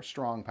plants for more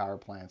strong power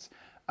plants.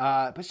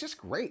 But it's just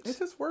great. It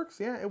just works.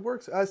 Yeah, it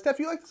works. Steph,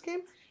 you like this game?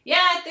 Yeah,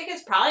 I think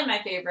it's probably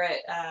my favorite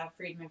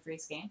Friedman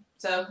Freeze game.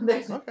 So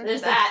there's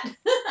that.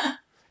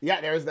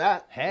 Yeah, there's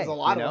that. Hey, there's a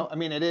lot of them. I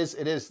mean, it is.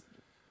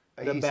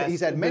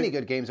 He's had many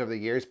good games over the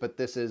years, but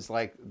this is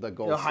like the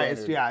gold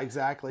highest. standard. Yeah,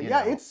 exactly.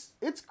 Yeah,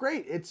 it's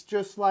great. It's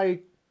just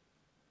like,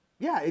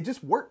 yeah, it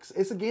just works.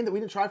 It's a game that we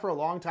didn't try for a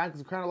long time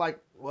because we're kind of like,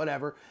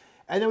 whatever.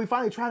 And then we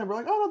finally tried it and we're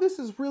like, oh, no, this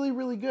is really,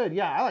 really good.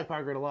 Yeah, I like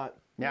Power Grid a lot.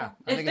 Yeah.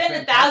 It's been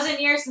 1,000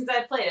 years since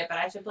I've played it, but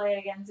I should play it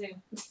again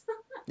soon.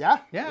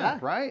 Yeah,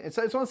 right? It's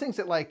one of those things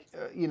that, like,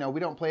 you know, we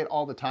don't play it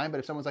all the time, but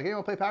if someone's like, hey, you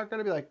want to play Power Grid?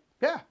 I'd be like,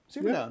 yeah,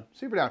 super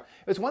down.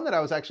 It's one that I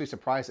was actually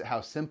surprised at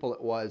how simple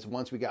it was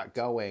once we got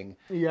going.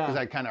 Yeah. Because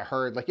I kind of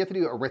heard, like, you have to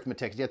do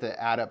arithmetic, you have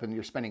to add up and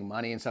you're spending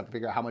money and stuff to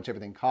figure out how much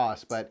everything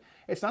costs, but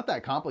it's not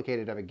that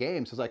complicated of a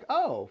game. So it's like,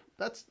 oh,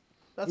 that's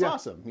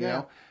awesome, you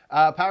know?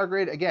 Power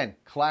Grid, again,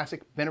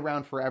 classic, been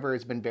around forever.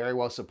 It's been very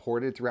well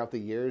supported throughout the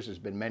years. There's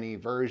been many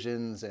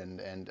versions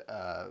and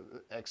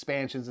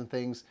expansions and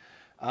things.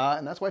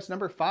 And that's why it's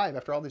number 5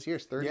 after all these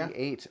years,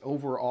 38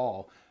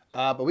 overall.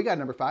 But we got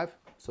number 5,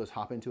 so let's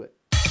hop into it.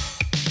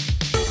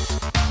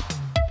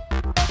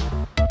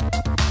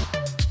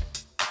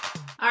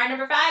 Our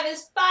number 5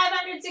 is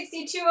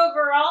 562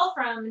 overall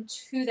from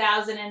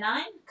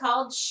 2009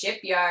 called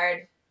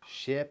Shipyard.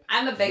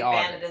 I'm a big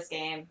fan of this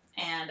game,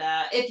 and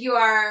if you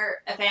are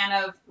a fan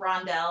of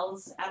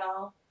rondels at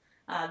all,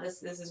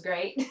 this is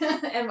great.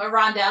 And a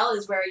rondel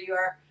is where you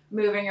are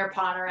moving your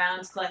pawn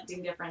around,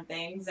 collecting different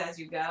things as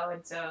you go,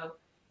 and so,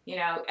 you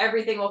know,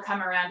 everything will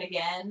come around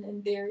again,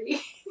 in theory.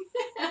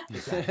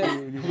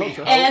 And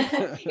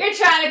you're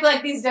trying to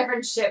collect these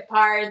different ship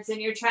parts,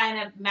 and you're trying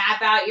to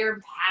map out your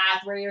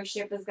path where your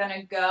ship is going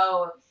to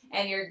go,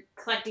 and you're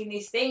collecting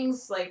these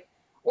things like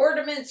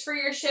ornaments for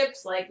your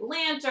ships, like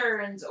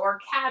lanterns or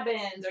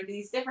cabins or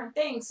these different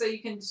things, so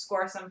you can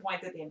score some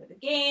points at the end of the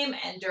game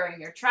and during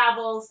your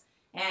travels.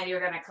 And you're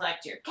going to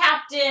collect your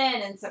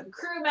captain and some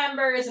crew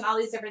members and all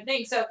these different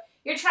things. So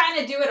you're trying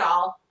to do it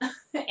all.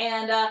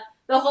 And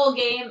the whole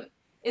game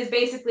is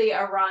basically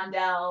a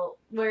rondel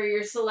where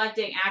you're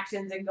selecting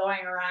actions and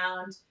going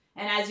around.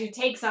 And as you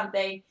take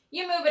something,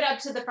 you move it up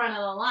to the front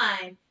of the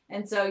line.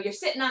 And so you're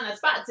sitting on that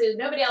spot, so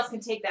nobody else can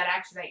take that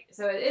action.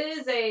 So it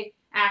is a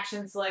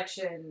action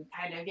selection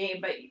kind of game,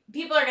 but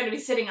people are going to be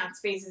sitting on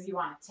spaces you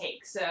want to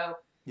take. So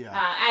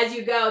as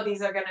you go,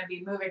 these are going to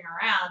be moving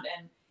around.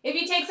 And if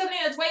you take something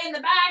that's way in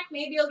the back,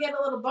 maybe you'll get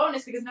a little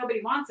bonus because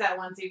nobody wants that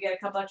one, so you get a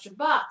couple extra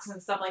bucks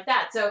and stuff like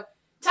that. So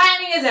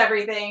timing is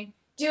everything.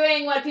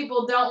 Doing what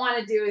people don't want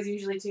to do is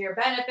usually to your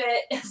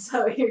benefit,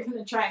 so you're going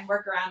to try and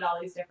work around all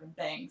these different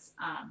things.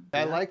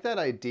 I like that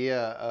idea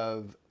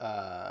of,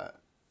 kind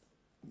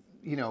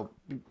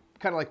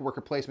of like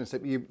worker placements,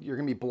 that you're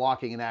going to be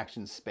blocking an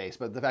action space,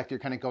 but the fact that you're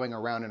kind of going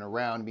around and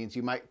around means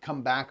you might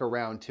come back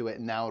around to it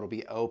and now it'll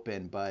be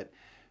open, but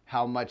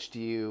how much do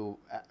you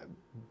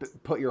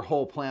put your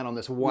whole plan on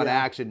this one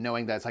action,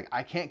 knowing that it's like,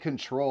 I can't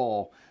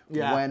control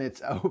when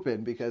it's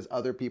open because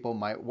other people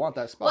might want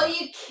that spot? Well,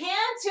 you can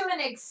to an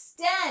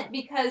extent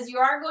because you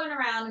are going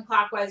around in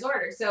clockwise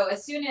order. So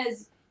as soon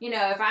as,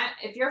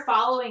 if you're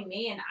following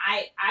me and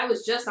I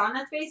was just on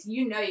that space,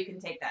 you can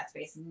take that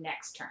space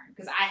next turn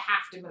because I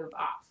have to move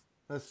off.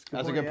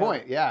 That's a good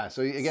point. Yeah.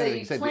 So again,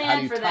 you said, how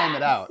do you time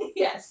it out?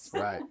 Yes.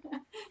 Right.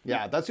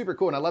 Yeah, that's super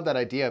cool. And I love that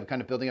idea of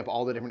kind of building up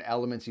all the different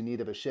elements you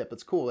need of a ship.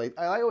 It's cool.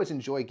 I always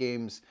enjoy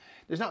games.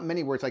 There's not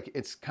many where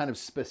it's kind of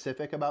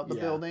specific about the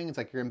building. It's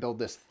like you're going to build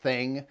this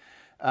thing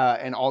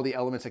and all the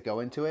elements that go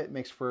into it.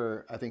 Makes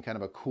for, I think, kind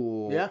of a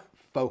cool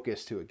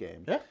focus to a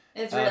game. Yeah.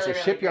 It's really,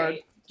 really Shipyard.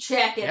 Great.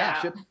 Check it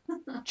out.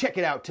 Check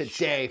it out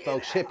today,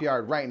 folks.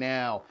 Shipyard right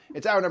now.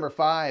 It's hour number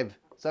 5.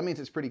 So that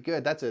means it's pretty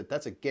good. That's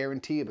a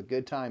guarantee of a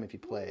good time if you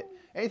play it.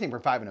 Anything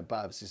from 5 and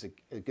above is just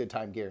a good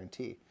time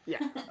guarantee. Yeah.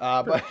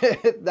 But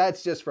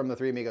that's just from the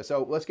Three Amigos.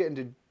 So let's get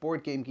into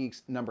Board Game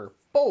Geek's number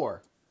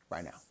 4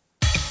 right now.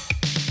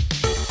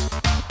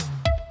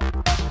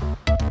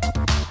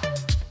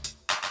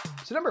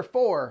 So number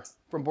 4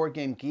 from Board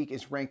Game Geek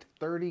is ranked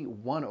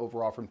 31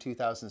 overall from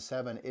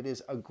 2007. It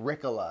is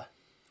Agricola.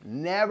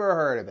 Never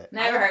heard of it.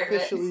 Never heard of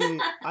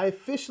it. I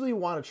officially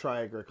want to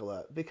try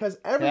Agricola because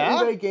every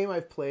eBay game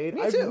I've played,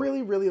 I've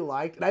really, really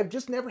liked, and I've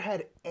just never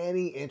had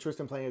any interest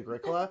in playing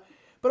Agricola.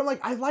 But I'm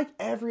like, I like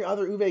every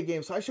other Uwe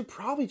game, so I should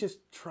probably just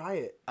try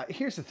it.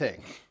 Here's the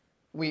thing.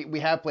 We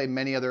have played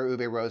many other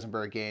Uwe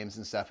Rosenberg games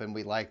and stuff, and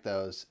we like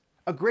those.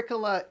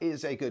 Agricola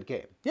is a good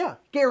game. Yeah.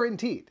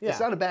 Guaranteed. Yeah. It's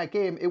not a bad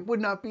game. It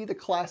would not be the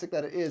classic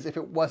that it is if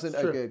it wasn't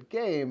a good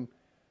game.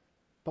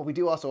 But we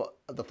do also,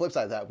 the flip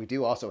side of that, we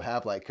do also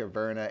have like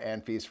Caverna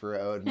and Feast for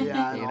Odin.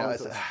 Yeah,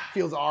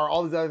 Fields are,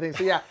 all these other things.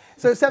 So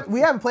so Steph, we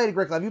haven't played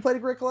Agricola. Have you played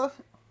Agricola?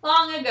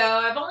 Long ago.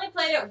 I've only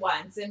played it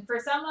once. And for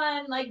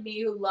someone like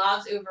me who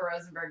loves Uwe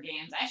Rosenberg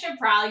games, I should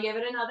probably give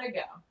it another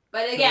go.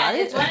 But again,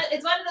 it's one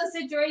of those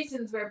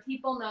situations where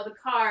people know the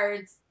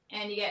cards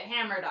and you get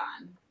hammered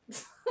on.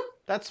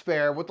 That's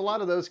fair. With a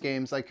lot of those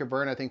games, like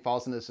Caverna, I think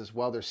falls in this as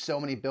well. There's so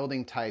many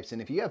building types.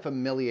 And if you have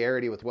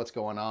familiarity with what's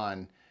going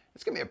on,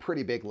 it's going to be a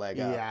pretty big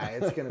leg up. Yeah,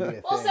 it's going to be a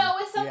thing. Well, so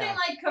with something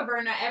like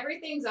Caverna,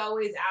 everything's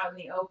always out in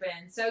the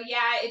open. So yeah,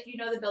 if you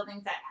know the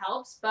buildings, that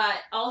helps. But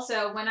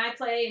also, when I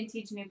play and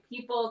teach new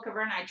people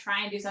Caverna, I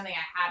try and do something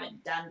I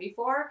haven't done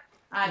before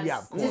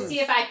to see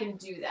if I can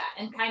do that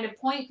and kind of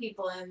point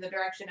people in the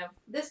direction of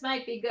this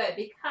might be good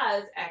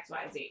because X,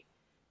 Y, Z.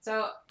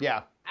 So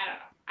yeah, I don't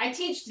know. I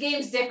teach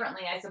games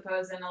differently, I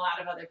suppose, than a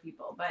lot of other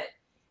people. But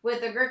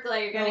with Agricola,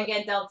 you're going to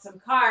get dealt some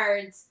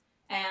cards.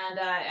 And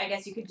I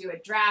guess you could do a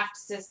draft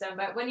system.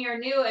 But when you're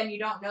new and you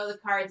don't know the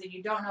cards and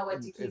you don't know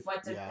what to keep,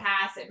 what to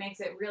pass, it makes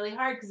it really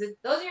hard because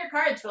those are your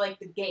cards for, like,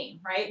 the game,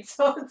 right?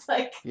 So it's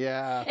like,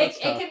 it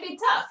can be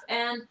tough.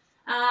 And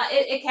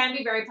it can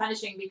be very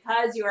punishing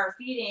because you are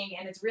feeding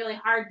and it's really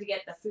hard to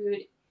get the food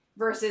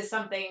versus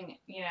something,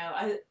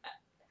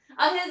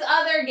 his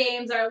other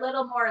games are a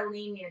little more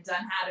lenient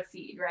on how to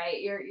feed, right?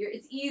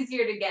 It's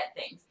easier to get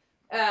things.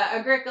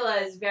 Agricola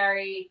is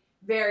very,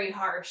 very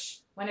harsh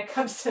when it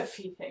comes to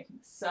feeding.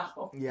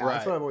 So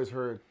that's what I've always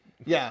heard.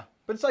 Yeah,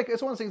 but it's one of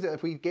those things that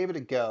if we gave it a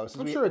go,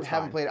 since we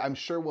haven't played it, I'm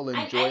sure we'll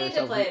enjoy it. I need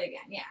to play it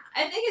again. Yeah,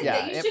 I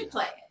think you should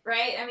play it,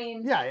 right? I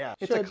mean,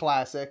 it's a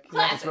classic.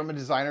 It's from a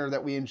designer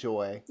that we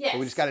enjoy. Yes. But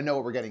we just got to know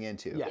what we're getting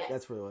into. Yeah,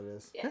 that's really what it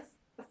is. Yes.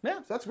 Yeah,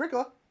 so that's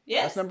Agricola.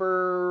 Yes. That's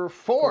number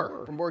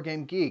 4 from Board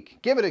Game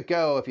Geek. Give it a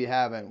go if you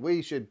haven't.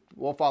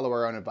 We'll follow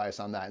our own advice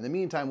on that. In the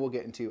meantime, we'll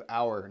get into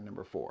our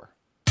number 4.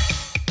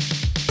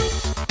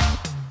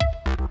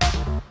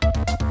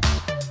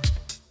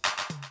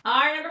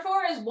 Our number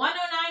 4 is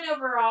 109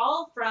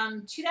 overall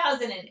from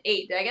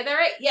 2008. Did I get that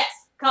right? Yes.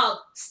 Called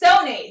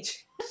Stone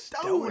Age.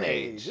 Stone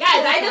Age. Guys,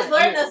 I just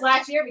learned this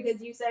last year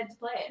because you said to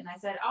play it, and I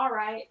said, all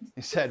right.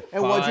 You said,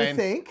 fine. And what'd you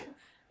think?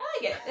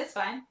 I like it. It's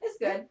fine. It's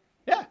good.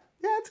 Yeah.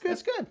 Yeah, it's good.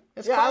 It's good.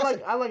 It's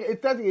classic. I like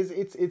it.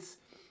 It's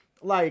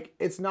like,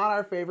 it's not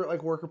our favorite,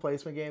 like, worker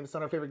placement game. It's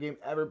not our favorite game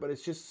ever, but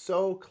it's just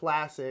so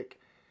classic.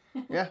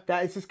 Yeah.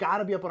 That it's just got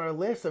to be up on our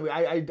list. I mean,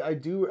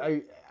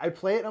 I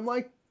play it, and I'm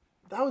like,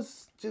 that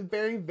was just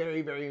very,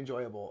 very, very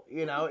enjoyable,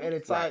 and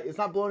it's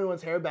not blowing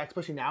anyone's hair back,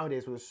 especially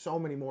nowadays where there's so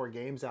many more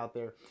games out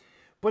there.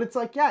 But it's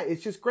like,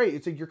 it's just great.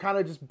 It's like you're kind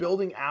of just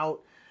building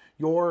out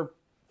your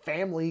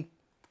family,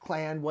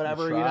 clan,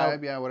 whatever,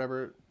 tribe,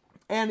 whatever.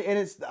 And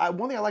it's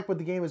one thing I like about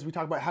the game is we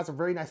talk about it has a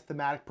very nice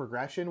thematic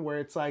progression where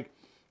it's like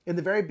in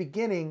the very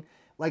beginning,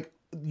 like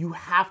you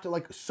have to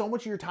like so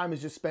much of your time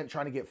is just spent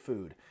trying to get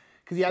food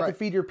because you have to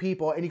feed your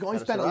people and you can only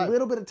spend a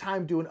little bit of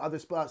time doing other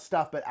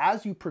stuff. But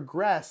as you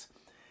progress,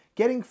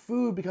 getting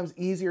food becomes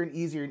easier and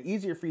easier and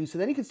easier for you. So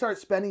then you can start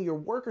spending your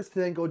workers to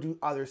then go do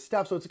other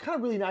stuff. So it's a kind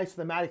of really nice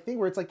thematic thing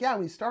where it's like, yeah,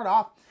 when you start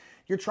off,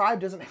 your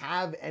tribe doesn't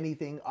have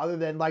anything other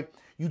than like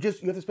you have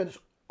to spend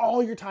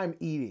all your time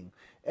eating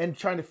and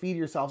trying to feed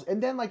yourselves.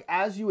 And then like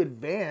as you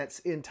advance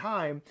in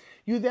time,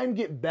 you then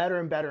get better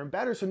and better and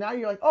better. So now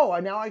you're like, oh,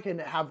 now I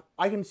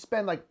can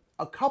spend like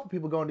a couple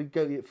people going to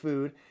go get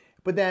food,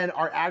 but then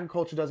our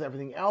agriculture does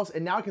everything else.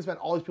 And now I can spend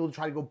all these people to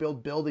try to go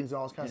build buildings and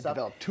all this kind of stuff.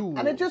 Develop tools.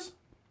 And it just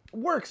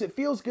works. It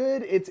feels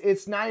good.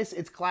 It's nice.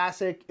 It's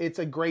classic. It's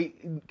a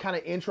great kind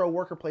of intro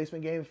worker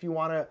placement game if you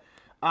want to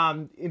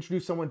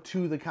introduce someone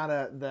to the kind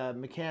of the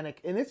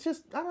mechanic, and it's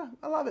just I don't know,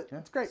 I love it.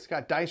 It's great. It's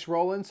got dice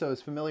rolling, so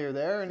it's familiar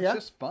there, and it's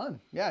just fun.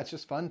 Yeah, it's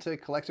just fun to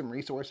collect some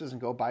resources and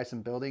go buy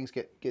some buildings,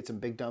 get some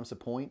big dumps of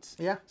points.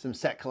 Yeah, some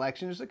set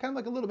collections. There's kind of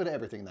like a little bit of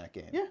everything in that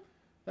game. Yeah,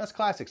 that's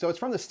classic. So it's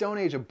from the Stone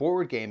Age of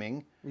board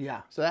gaming.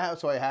 Yeah. So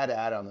that's why I had to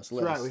add it on this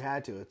list. That's right, we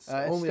had to. It's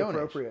only Stone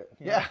appropriate.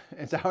 Yeah,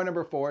 it's our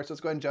number 4. So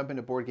let's go ahead and jump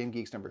into Board Game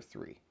Geek's number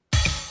 3.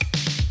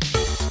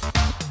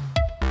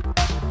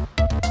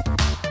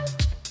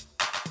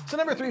 So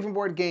number 3 from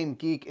Board Game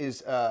Geek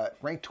is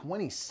ranked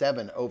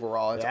 27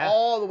 overall. It's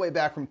all the way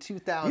back from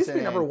 2000. It used to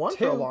be number 1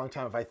 for a long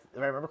time, if I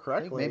remember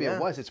correctly. Maybe it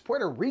was. It's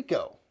Puerto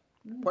Rico.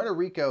 Puerto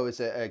Rico is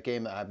a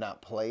game that I've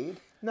not played.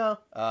 No.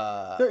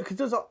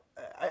 Because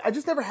I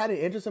just never had an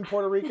interest in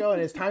Puerto Rico,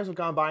 and as times have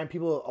gone by, and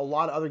a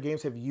lot of other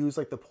games have used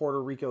like the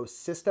Puerto Rico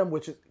system,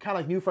 which is kind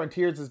of like New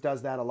Frontiers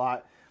does that a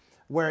lot.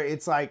 Where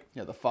it's like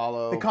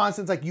the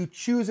constant's like you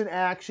choose an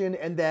action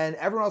and then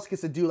everyone else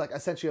gets to do like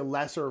essentially a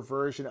lesser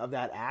version of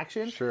that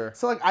action. Sure.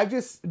 So like I've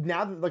just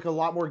now that like a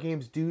lot more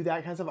games do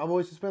that kind of stuff, I've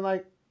always just been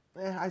like,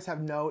 I just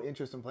have no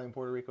interest in playing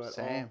Puerto Rico at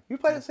all. You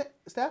played it,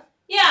 Steph?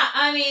 Yeah,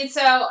 I mean,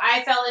 so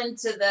I fell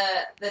into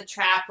the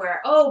trap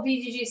where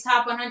BGG's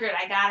top 100,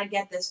 I gotta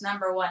get this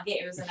number 1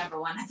 game. It was the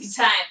number 1 at the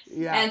time.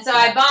 Yeah. And so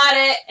I bought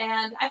it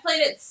and I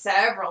played it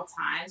several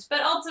times,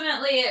 but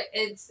ultimately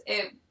it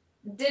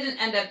didn't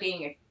end up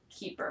being a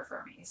keeper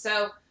for me.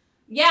 So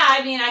yeah,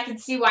 I mean, I can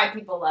see why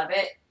people love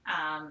it.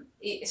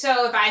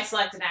 So if I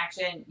select an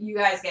action, you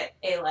guys get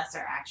a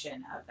lesser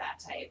action of that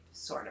type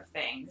sort of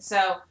thing. So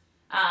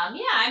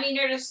yeah, I mean,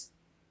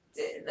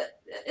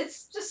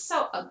 it's just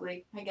so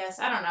ugly, I guess.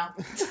 I don't know.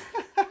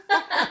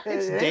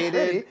 It's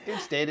dated.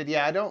 It's dated.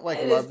 Yeah, I don't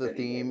love the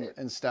theme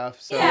and stuff.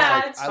 So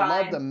yeah, it's fine.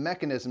 I love the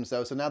mechanisms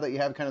though. So now that you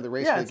have kind of the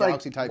Race to the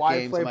Galaxy type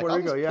games, I'm like,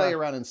 I'll just play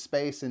around in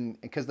space, and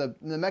because the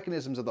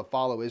mechanisms of the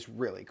follow is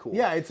really cool.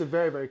 Yeah, it's a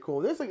very, very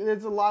cool. There's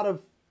a lot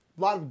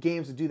of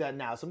games that do that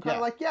now. So I'm kind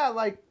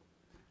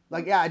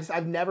of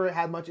I've never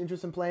had much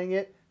interest in playing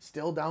it.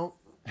 Still don't.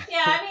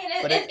 Yeah, I mean,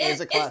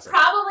 it's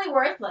probably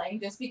worth playing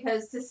just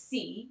because to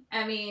see.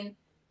 I mean,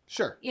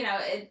 sure. You know,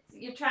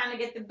 you're trying to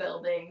get the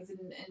buildings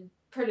and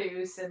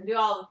produce and do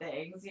all the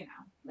things. You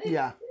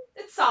know,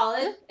 it's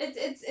solid.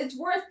 It's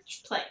worth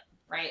playing,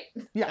 right?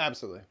 Yeah,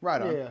 absolutely.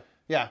 Right on.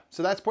 Yeah.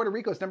 So that's Puerto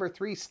Rico's number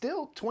 3,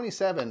 still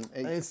 27.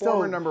 It's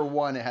former number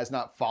 1. It has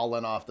not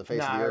fallen off the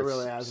face of the earth. It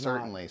really has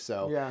certainly. Not.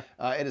 So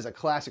it is a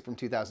classic from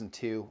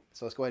 2002.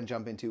 So let's go ahead and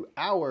jump into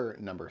our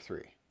number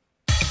 3.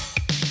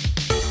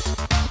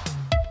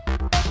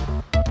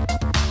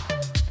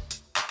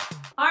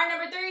 Our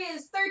number 3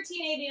 is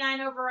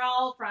 1389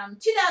 overall from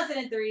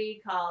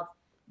 2003 called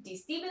Die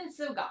Steven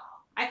Seagal.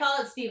 I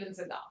call it Steven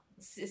Seagal.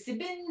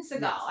 Steven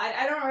Seagal. Yes.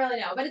 I don't really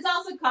know. But it's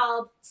also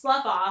called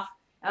Slough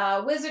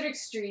Off, Wizard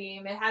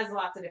Extreme. It has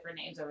lots of different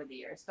names over the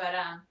years. But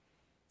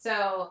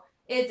so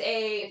it's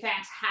a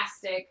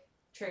fantastic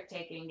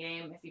trick-taking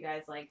game if you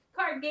guys like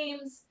card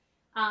games.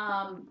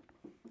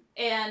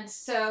 And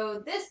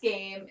so this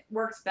game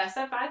works best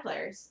at 5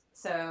 players.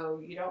 So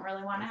you don't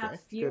really want to have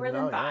fewer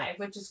than 5,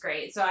 which is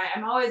great. So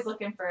I'm always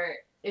looking for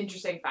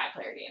interesting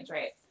 5-player games,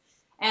 right?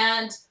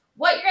 And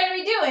what you're going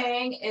to be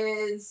doing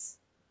is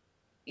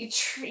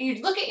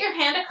you look at your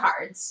hand of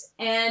cards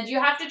and you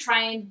have to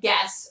try and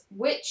guess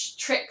which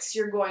tricks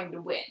you're going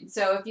to win.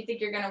 So if you think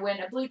you're going to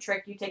win a blue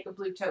trick, you take a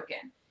blue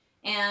token.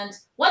 And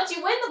once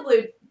you win the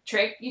blue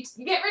trick, you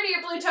get rid of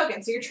your blue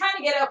token. So you're trying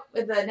to get up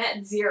with a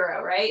net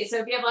 0, right? So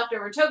if you have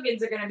leftover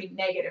tokens, they're going to be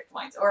negative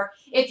points. Or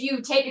if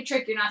you take a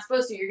trick you're not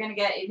supposed to, you're going to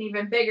get an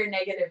even bigger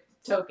negative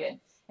token.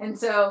 And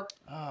so,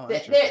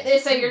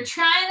 so you're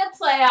trying to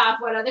play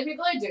off what other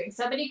people are doing.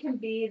 Somebody can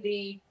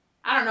be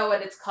I don't know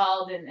what it's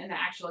called in the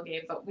actual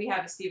game, but we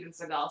have a Steven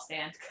Seagal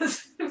stand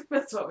because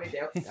that's what we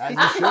do.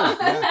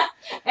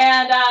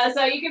 And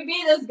so you can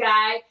be this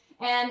guy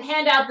and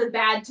hand out the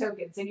bad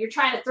tokens, and you're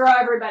trying to throw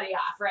everybody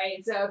off,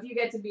 right? So if you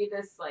get to be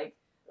this like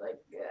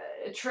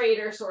a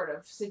traitor sort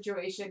of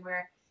situation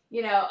where,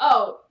 you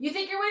know, you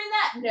think you're winning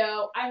that?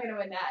 No, I'm going to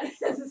win that.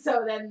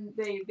 So then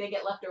they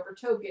get leftover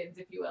tokens,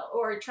 if you will,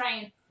 or try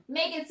and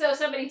make it so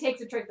somebody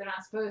takes a trick they're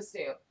not supposed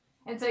to.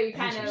 And so you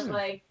kind of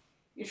like,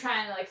 you're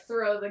trying to like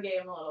throw the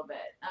game a little bit,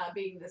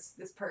 being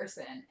this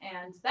person,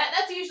 and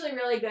that's usually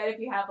really good if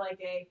you have like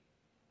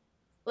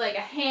a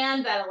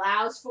hand that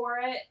allows for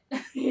it,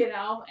 you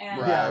know.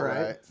 And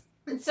Right.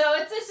 and so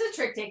it's just a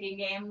trick taking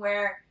game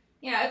where,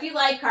 you know, if you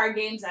like card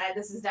games,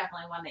 this is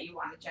definitely one that you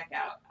want to check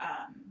out.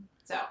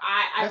 So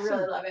I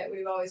really love it.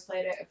 We've always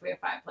played it if we have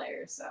 5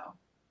 players. So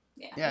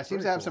yeah, it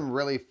seems to have some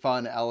really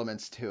fun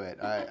elements to it.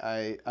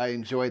 I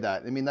enjoy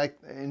that. I mean, like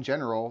in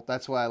general,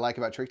 that's what I like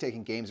about trick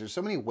taking games. There's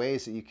so many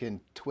ways that you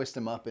can twist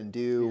them up and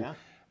do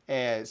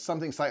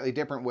something slightly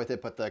different with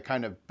it, but the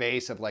kind of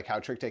base of like how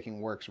trick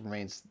taking works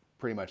remains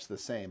pretty much the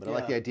same. But I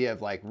like the idea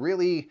of like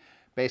really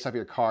based off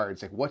your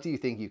cards, like what do you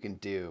think you can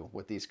do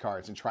with these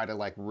cards, and try to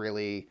like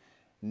really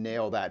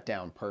nail that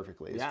down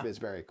perfectly. It's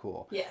very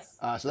cool. Yes.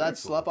 So that's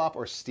Slough Off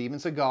or Steven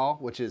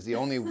Seagal, which is the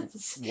only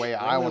way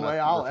I want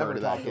to refer to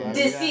that game.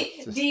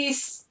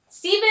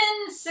 Steven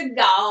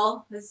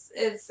Seagal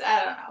is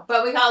I don't know,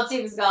 but we call it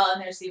Steven Seagal,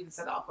 and there's Steven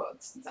Seagal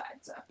quotes inside.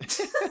 So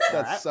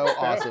that's so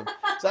awesome.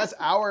 So that's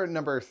our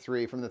number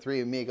 3 from the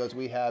Three Amigos.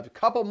 We have a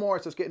couple more,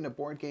 so let's get into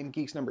Board Game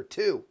Geek's number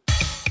 2.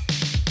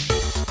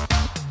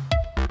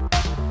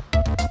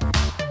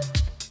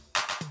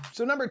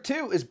 So number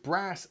 2 is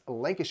Brass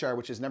Lancashire,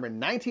 which is number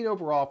 19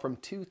 overall from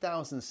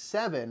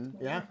 2007.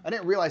 Yeah. I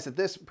didn't realize that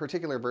this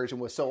particular version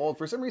was so old.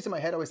 For some reason, in my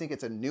head, I always think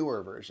it's a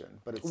newer version,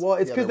 but it's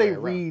because they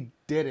redid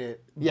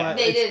it. Yeah,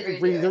 they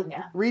did redo it.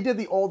 Redid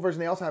the old version.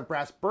 They also have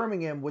Brass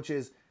Birmingham, which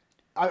is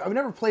I've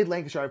never played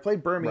Lancashire. I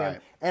played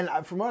Birmingham, and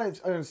from what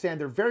I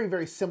understand, they're very,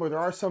 very similar. There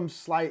are some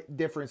slight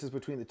differences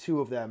between the two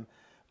of them,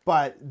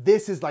 but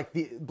this is like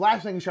the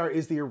Brass Lancashire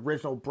is the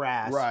original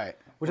Brass,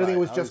 which I think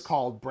was just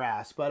called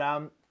Brass,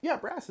 but yeah,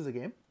 Brass is a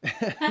game.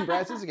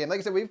 Brass is a game.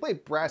 Like I said, we've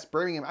played Brass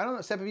Birmingham. I don't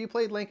know, Steph, have you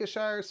played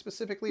Lancashire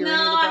specifically? Or no, any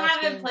of the Brass I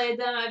haven't games? played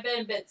them. I've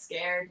been a bit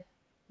scared.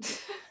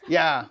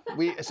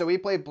 we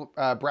played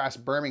Brass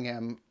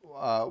Birmingham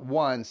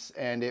once,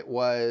 and it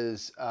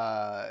was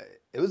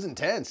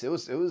intense. It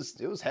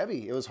was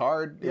heavy. It was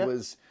hard. It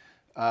was.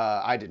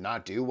 I did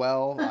not do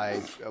well.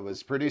 I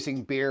was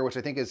producing beer, which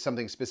I think is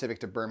something specific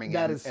to Birmingham.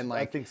 That is, and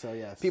like, I think so,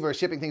 yes. People are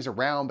shipping things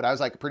around, but I was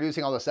like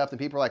producing all this stuff, and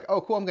people were like, "Oh,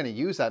 cool, I'm going to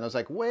use that." And I was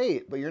like,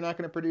 "Wait, but you're not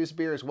going to produce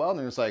beer as well?"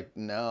 And it was like,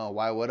 "No,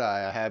 why would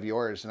I? I have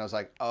yours." And I was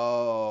like,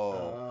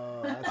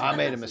 "Oh, I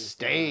made a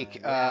mistake."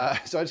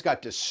 So I just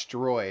got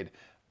destroyed.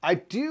 I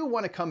do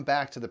want to come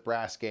back to the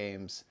Brass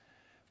games,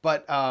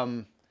 but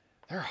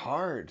they're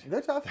hard. They're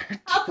tough.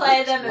 I'll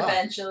play them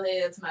eventually.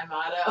 That's my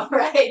motto,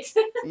 right?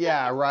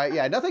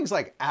 Yeah, nothing's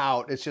like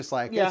out. It's just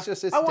like it's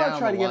I want down to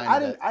try it the again.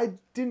 line. I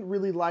didn't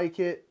really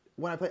like it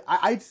when I played.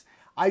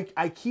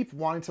 I keep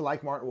wanting to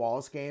like Martin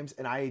Wallace games,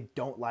 and I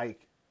don't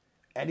like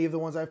any of the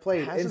ones I've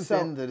played. It hasn't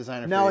been the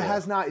designer. No, it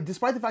has not.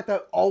 Despite the fact that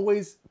I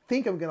always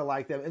think I'm gonna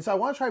like them, and so I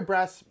want to try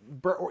Brass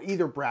or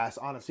either Brass,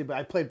 honestly. But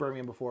I played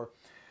Birmingham before.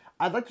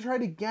 I'd like to try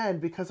it again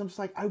because I'm just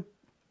like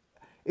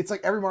It's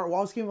like every Martin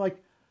Wallace game,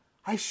 like.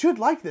 I should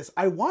like this.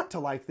 I want to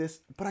like this,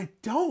 but I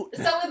don't.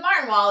 So with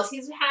Martin Wallace,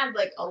 he's had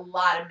like a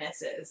lot of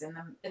misses in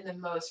the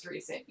most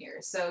recent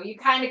years. So you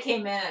kind of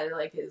came in at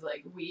like his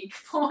like weak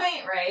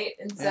point, right?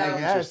 And so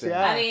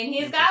I mean,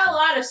 he's got a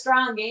lot of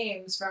strong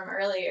games from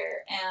earlier,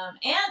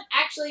 and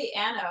actually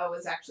Anno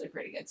was actually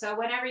pretty good. So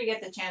whenever you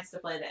get the chance to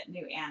play that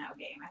new Anno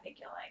game, I think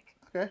you'll like.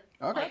 Okay.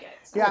 Like it.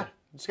 So. Yeah.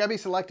 Just gotta be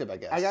selective, I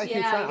guess. I gotta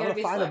keep trying. I'm gonna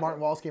find selective. a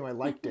Martin Wallace game I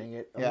like. Dang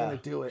it! I'm gonna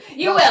do it.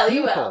 You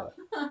will.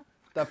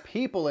 The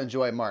people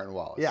enjoy Martin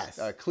Wallace. Yes.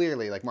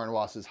 Clearly, like Martin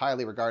Wallace is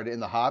highly regarded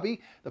in the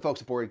hobby. The folks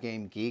at Board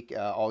Game Geek,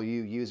 all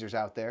you users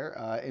out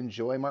there,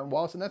 enjoy Martin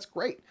Wallace, and that's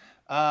great.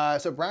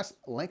 So Brass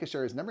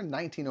Lancashire is number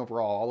 19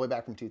 overall, all the way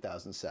back from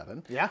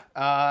 2007.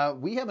 Yeah.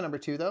 We have a number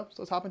 2, though, so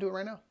let's hop into it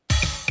right now.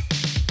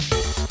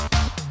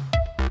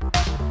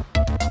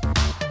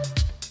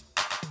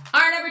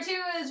 Our number 2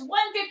 is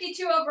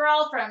 152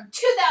 overall from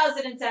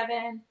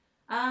 2007.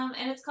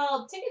 And it's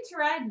called Ticket to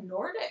Ride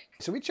Nordic.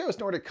 So we chose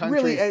Nordic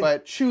countries,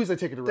 but choose a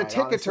Ticket to Ride. The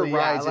Ticket to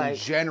Rides in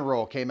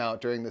general came out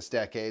during this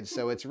decade,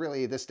 so it's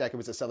really, this decade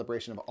was a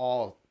celebration of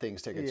all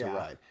things Ticket to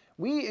Ride.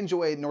 We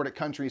enjoy Nordic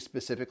countries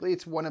specifically.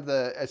 It's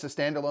it's a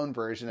standalone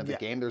version of the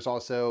game. There's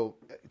also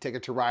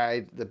Ticket to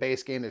Ride, the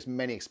base game. There's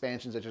many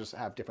expansions that just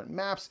have different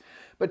maps.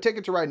 But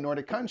Ticket to Ride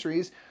Nordic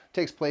countries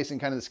takes place in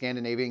kind of the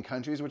Scandinavian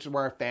countries, which is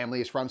where our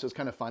family is from. So it's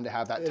kind of fun to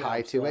have that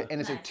tie to it.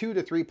 And it's a 2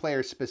 to 3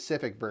 player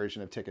specific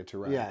version of Ticket to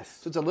Ride. Yes.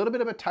 So it's a little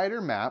bit of a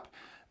tighter map.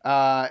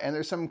 And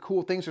there's some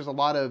cool things. There's a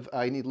lot of,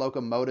 you need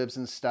locomotives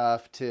and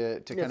stuff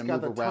to kind of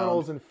move around.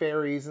 Tunnels and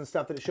ferries and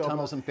stuff that show up.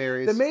 Tunnels and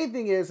ferries. The main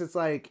thing is,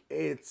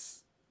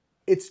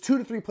 it's 2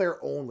 to 3 player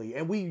only,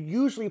 and we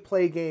usually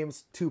play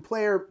games 2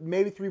 player,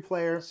 maybe 3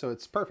 player. So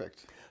it's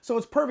perfect. So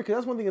it's perfect, because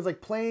that's one thing, is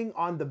like playing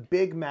on the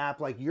big map,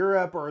 like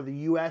Europe or the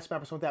US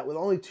map or something like that, with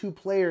only 2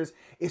 players,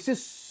 it's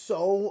just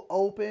so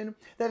open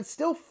that it's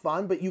still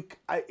fun, but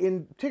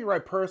in Ticket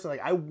Ride personally,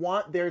 like, I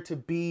want there to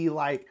be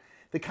like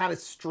the kind of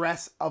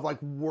stress of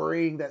like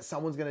worrying that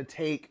someone's going to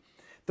take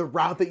the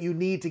route that you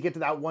need to get to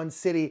that one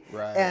city.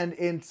 Right.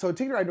 And so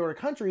Ticket to Ride Nordic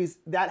Countries,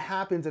 that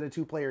happens in a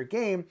 2-player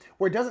game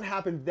where it doesn't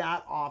happen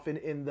that often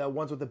in the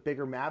ones with the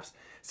bigger maps.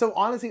 So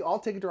honestly, all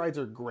Ticket to Rides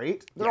are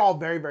great. They're all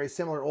very, very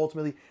similar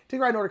ultimately. Ticket to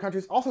Ride Nordic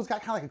Countries also has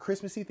got kind of like a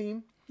Christmassy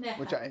theme. Yeah.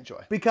 Which I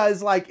enjoy.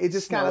 Because like it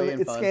just kind of,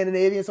 it's fun.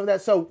 Scandinavian and some of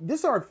that. So this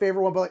is our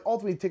favorite one, but like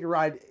ultimately Ticket to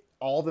Ride,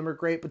 all of them are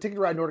great. But Ticket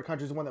to Ride Nordic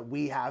Countries is the one that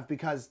we have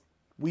because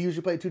we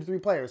usually play 2 to 3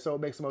 players, so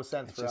it makes the most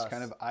sense for us. It's just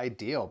kind of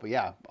ideal. But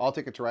yeah, all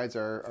Ticket to Rides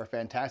are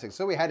fantastic.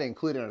 So we had to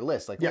include it in our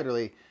list. Like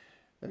literally,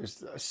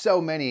 there's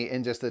so many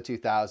in just the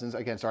 2000s.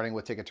 Again, starting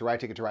with Ticket to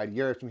Ride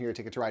Europe from here,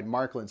 Ticket to Ride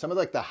Markland. Some of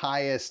like the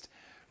highest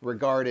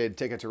regarded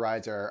Ticket to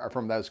Rides are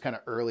from those kind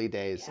of early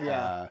days.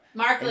 Yeah.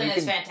 Markland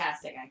is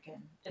fantastic.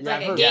 It's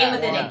like a game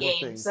within a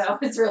game, so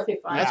it's really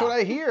fun. That's what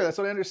I hear. That's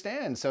what I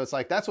understand. So it's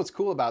like, that's what's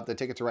cool about the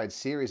Ticket to Ride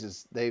series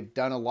is they've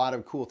done a lot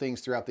of cool things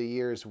throughout the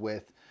years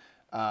with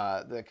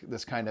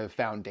this kind of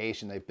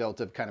foundation they've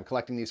built of kind of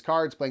collecting these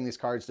cards, playing these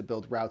cards to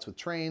build routes with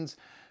trains.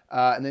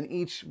 And then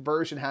each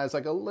version has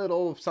like a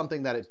little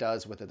something that it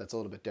does with it that's a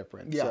little bit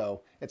different. Yeah.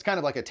 So it's kind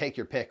of like a take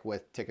your pick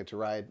with Ticket to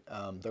Ride.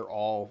 They're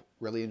all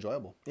really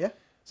enjoyable. Yeah.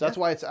 So that's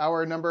why it's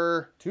our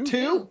number 2.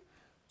 Two.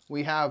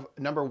 We have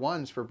number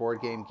 1s for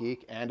Board Game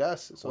Geek and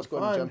us. So let's go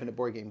ahead and jump into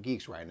Board Game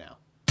Geeks right now.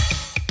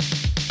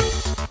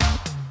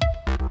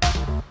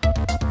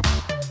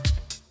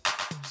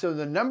 So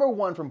the number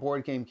 1 from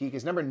Board Game Geek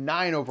is number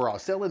 9 overall,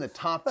 still in the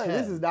top 10.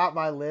 This is not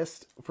my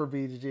list for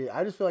BGG.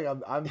 I just feel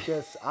like I'm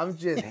just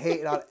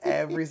hating on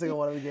every single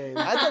one of the games.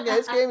 That's okay.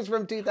 This game is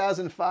from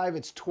 2005.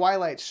 It's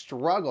Twilight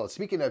Struggle.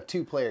 Speaking of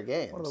 2-player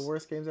games. One of the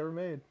worst games ever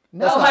made.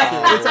 No,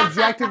 It's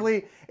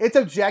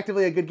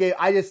objectively a good game.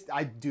 I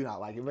do not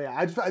like it. But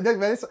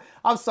yeah,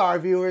 I'm sorry,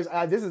 viewers.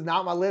 This is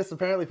not my list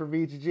apparently for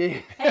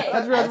BGG. I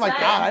just realized, my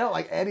God, I don't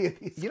like any of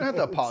these. You don't have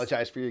to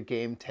apologize for your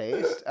game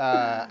taste.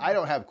 I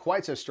don't have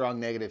quite so strong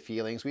negative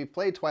feelings. We've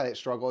played Twilight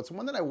Struggle. It's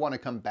one that I want to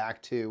come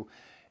back to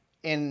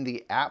in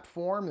the app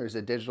form. There's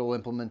a digital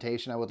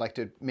implementation. I would like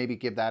to maybe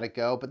give that a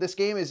go. But this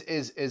game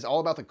is all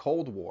about the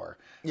Cold War.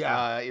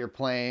 Yeah. You're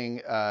playing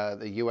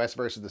the U.S.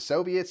 versus the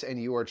Soviets,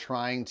 and you're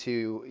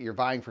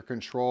vying for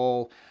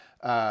control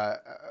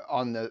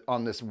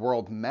on this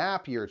world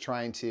map. You're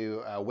trying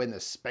to win the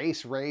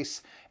space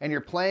race, and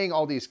you're playing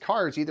all these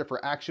cards either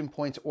for action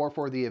points or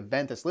for the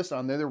event that's listed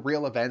on there. They're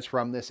real events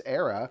from this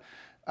era.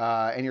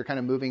 And you're kind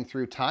of moving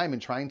through time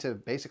and trying to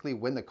basically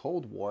win the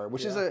Cold War,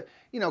 which is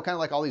kind of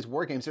like all these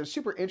war games. They're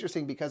super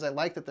interesting because I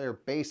like that they're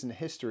based in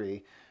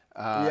history,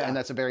 and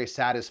that's a very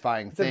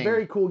satisfying thing. It's a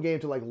very cool game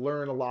to like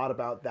learn a lot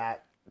about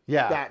that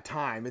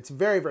time. It's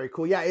very, very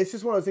cool. Yeah, it's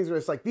just one of those things where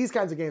it's like these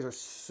kinds of games are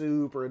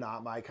super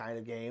not my kind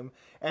of game.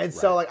 And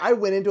so like I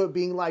went into it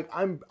being like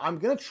I'm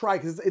gonna try,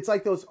 because it's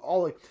like those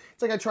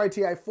it's like I tried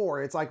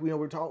TI4. It's like we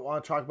want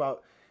to talk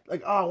about.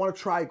 Like, oh, I want to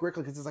try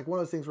Agricola because it's like one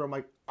of those things where I'm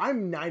like,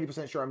 I'm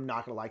 90% sure I'm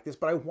not going to like this,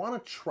 but I want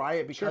to try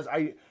it because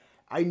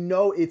I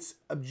know it's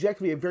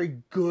objectively a very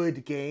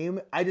good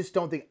game. I just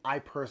don't think I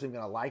personally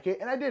am going to like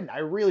it. And I didn't. I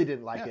really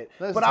didn't like it.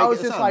 But I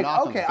was just like,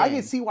 okay, I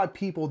can see why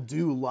people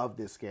do love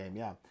this game.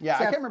 Yeah. Yeah,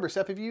 Steph, I can't remember,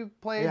 Steph, have you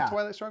played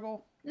Twilight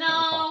Struggle?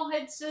 No,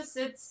 it's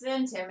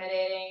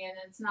intimidating, and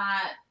it's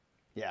not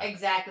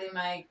exactly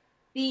my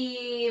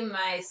theme,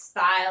 my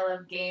style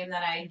of game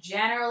that I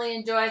generally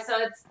enjoy. So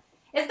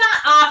it's not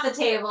off the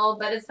table,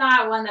 but it's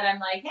not one that I'm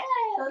like, hey,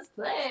 let's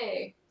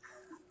play.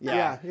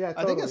 Yeah, totally.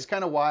 I think that's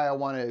kind of why I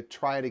want to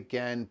try it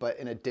again, but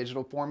in a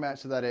digital format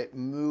so that it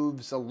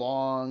moves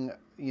along.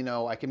 You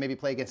know, I can maybe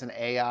play against an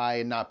AI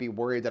and not be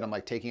worried that I'm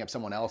like taking up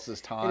someone else's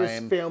time. I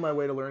just fail my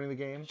way to learning the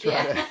game.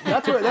 Yeah.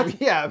 That's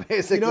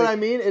basically. You know what I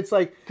mean? It's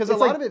like because a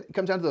lot of it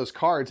comes down to those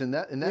cards, and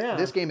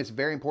this game is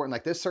very important.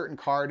 Like this certain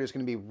card is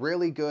going to be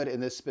really good in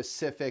this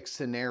specific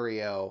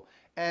scenario,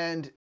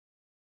 and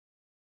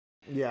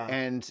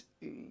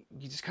you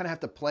just kind of have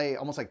to play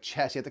almost like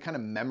chess. You have to kind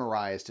of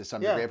memorize to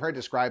some degree. I've heard it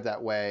described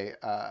that way,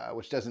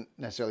 which doesn't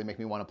necessarily make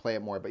me want to play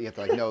it more, but you have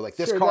to like know like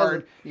this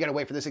card, you got to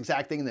wait for this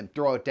exact thing and then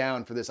throw it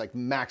down for this like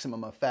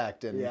maximum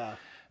effect. And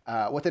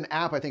with an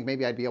app, I think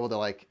maybe I'd be able to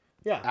like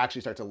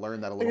actually start to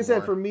learn that a little more. Like I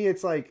said, for me,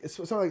 it's like,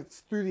 something like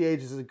Through the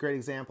Ages is a great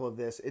example of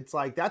this. It's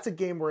like, that's a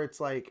game where it's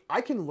like, I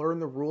can learn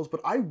the rules,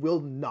 but I will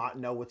not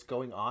know what's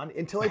going on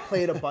until I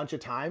play it a bunch of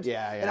times.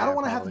 And I don't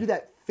want to have to do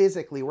that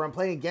physically, where I'm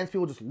playing against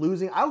people just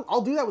losing.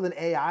 I'll do that with an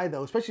AI,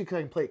 though, especially because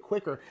I can play it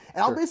quicker.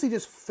 And I'll basically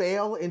just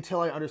fail until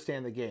I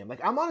understand the game.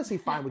 Like, I'm honestly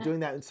fine with doing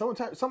that. And some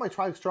of my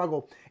Twilight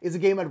Struggle is a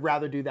game I'd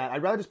rather do that.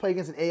 I'd rather just play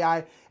against an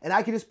AI, and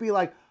I can just be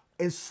like,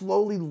 and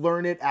slowly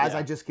learn it as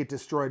I just get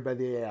destroyed by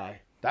the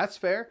AI. That's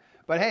fair.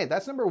 But hey,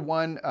 that's number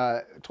 1.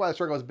 Twilight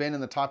Struggle has been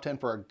in the top 10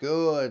 for a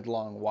good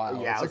long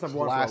while. Yeah, it's number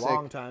 1 for a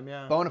long time,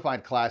 bona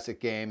fide classic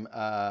game.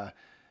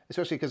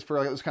 Especially because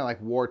for those kind of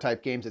like war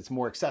type games, it's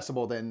more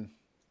accessible than,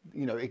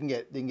 you know, they can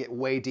get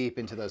way deep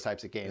into those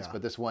types of games.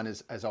 But this one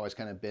has always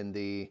kind of been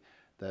the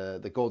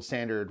gold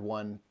standard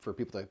one for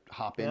people to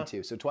hop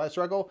into. So Twilight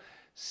Struggle,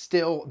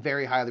 still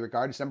very highly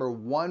regarded. It's number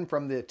 1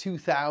 from the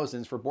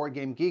 2000s for Board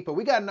Game Geek. But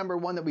we got a number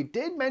 1 that we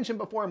did mention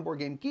before on Board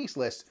Game Geek's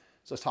list.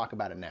 So let's talk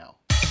about it now.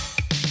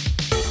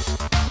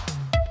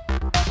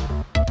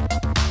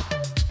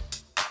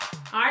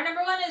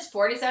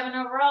 47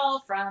 overall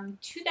from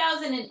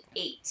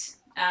 2008.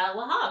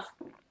 Le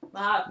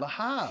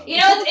Havre. You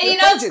know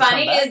what's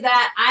funny is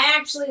that I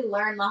actually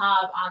learned Le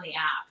Havre on the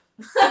app.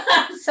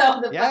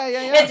 So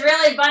it's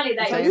really funny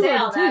that you say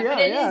all that, but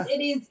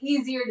it is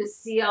easier to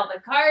see all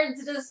the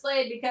cards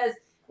displayed because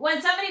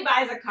when somebody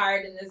buys a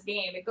card in this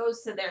game, it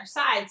goes to their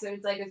side, so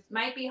it's like it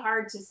might be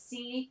hard to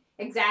see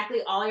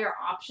exactly all your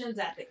options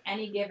at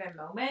any given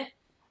moment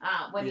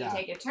when you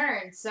take a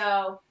turn.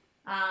 So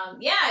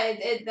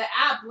the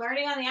app,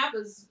 learning on the app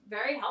was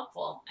very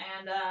helpful,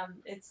 and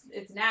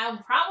it's now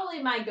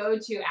probably my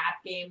go-to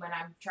app game when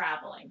I'm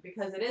traveling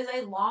because it is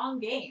a long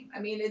game. I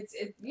mean,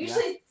 it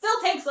usually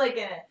still takes like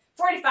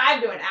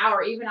 45 to an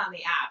hour even on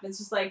the app. It's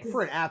just like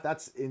for an app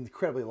that's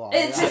incredibly long.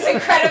 It's just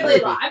incredibly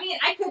long. I mean,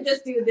 I could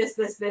just do this,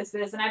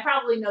 and I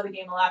probably know the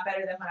game a lot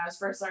better than when I was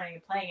first learning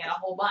and playing it a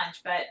whole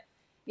bunch. But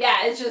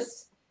yeah, it's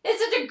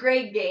such a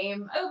great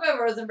game.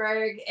 Over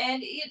Rosenberg,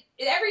 and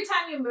every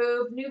time you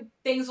move, new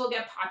things will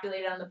get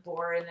populated on the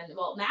board. And then,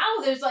 now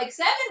there's like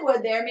 7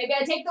 wood there. Maybe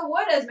I take the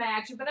wood as my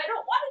action, but I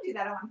don't want to do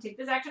that. I want to take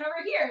this action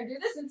over here and do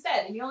this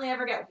instead. And you only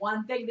ever get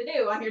one thing to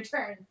do on your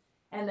turn,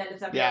 and then it's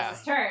somebody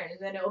else's turn, and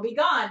then it will be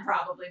gone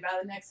probably by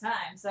the next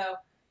time. So.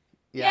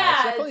 Yeah,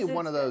 it's definitely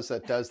one of those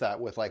that does that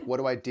with like, what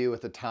do I do at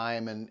the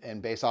time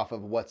and based off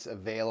of what's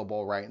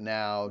available right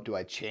now? Do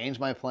I change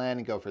my plan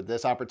and go for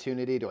this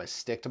opportunity? Do I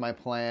stick to my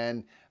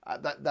plan?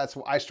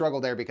 I struggle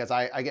there because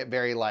I get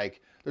very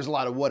like, there's a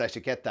lot of wood, I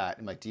should get that.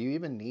 I'm like, do you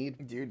even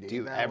need, do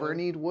you ever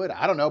need wood?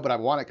 I don't know, but I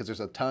want it because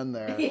there's a ton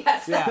there.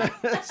 Yes. Yeah.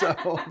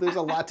 So there's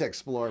a lot to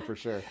explore for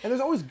sure. And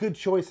there's always good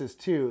choices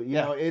too. You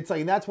know, it's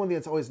like, and that's one thing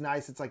that's always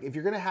nice. It's like, if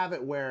you're going to have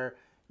it where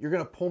you're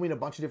going to pull me in a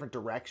bunch of different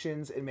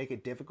directions and make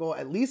it difficult,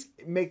 at least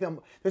make them,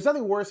 there's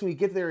nothing worse when you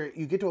get there,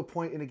 you get to a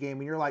point in a game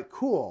and you're like,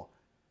 cool,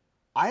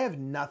 I have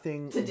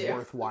nothing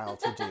worthwhile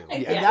to do.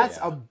 And that's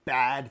a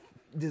bad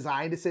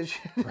design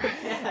decision. Right.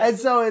 And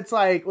so it's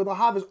like with Le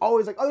Havre is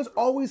always like, oh, there's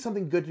always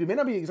something good to do. It may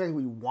not be exactly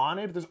what you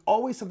wanted, but there's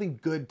always something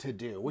good to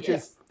do, which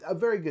is a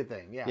very good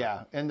thing.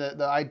 Yeah. And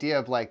the idea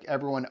of like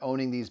everyone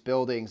owning these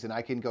buildings and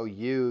I can go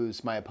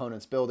use my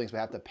opponent's buildings but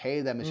I have to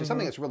pay them, it's just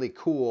something that's really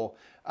cool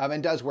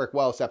and does work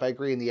well. Steph, I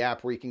agree in the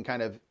app where you can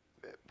kind of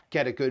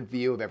get a good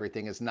view of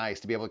everything is nice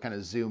to be able to kind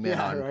of zoom in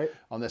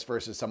on this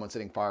versus someone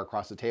sitting far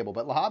across the table.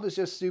 But Le Havre is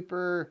just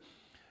super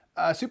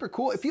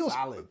cool. It feels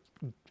solid.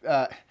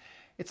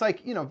 It's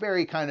like,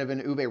 very kind of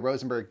an Uwe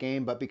Rosenberg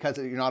game, but because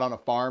you're not on a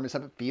farm and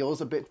stuff, it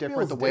feels a bit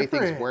different. The way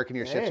things work and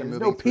your ships are moving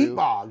no through. peat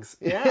bogs.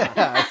 So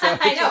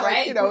I know,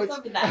 right?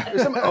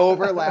 There's some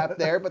overlap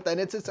there, but then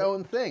it's its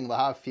own thing. Le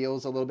Havre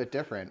feels a little bit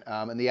different.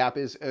 And the app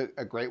is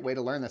a great way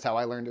to learn. That's how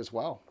I learned as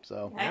well.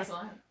 So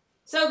excellent.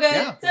 So good.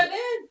 Yeah. So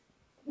good.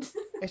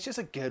 It's just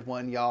a good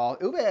one, y'all.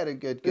 Uwe had a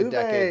good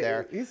decade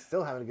there. He's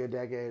still having a good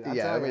decade.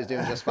 Everybody's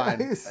doing just fine.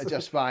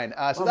 Just fine.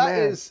 So that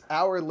is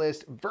our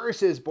list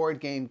versus Board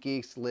Game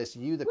Geek's list.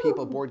 You, the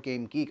people, Board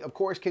Game Geek, of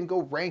course, can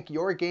go rank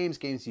your games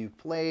you've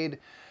played.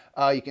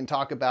 You can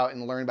talk about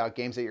and learn about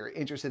games that you're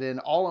interested in,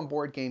 all on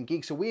Board Game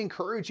Geek. So we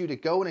encourage you to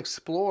go and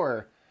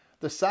explore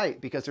the site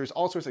because there's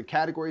all sorts of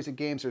categories of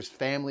games. There's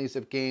families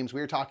of games.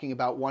 We were talking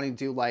about wanting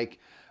to do like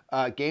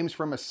games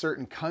from a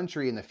certain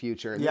country in the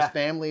future. And there's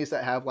families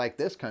that have like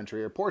this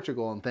country or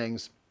Portugal and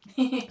things.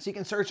 So you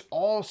can search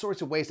all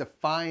sorts of ways to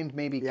find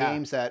maybe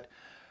games that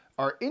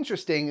are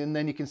interesting, and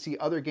then you can see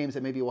other games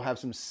that maybe will have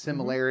some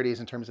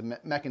similarities in terms of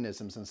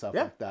mechanisms and stuff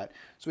like that.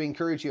 So we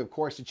encourage you, of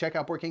course, to check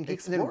out Board Game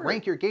Geek and then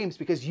rank your games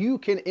because you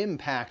can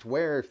impact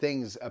where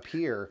things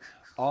appear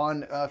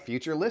on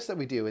future lists that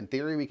we do. In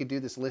theory, we could do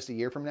this list a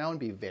year from now and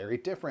be very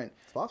different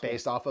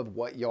based off of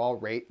what y'all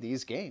rate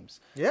these games.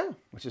 Yeah.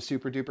 Which is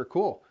super duper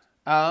cool.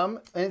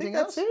 Anything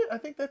else? I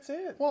think that's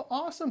it. Well,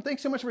 awesome.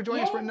 Thanks so much for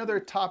joining us for another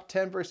Top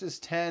 10 versus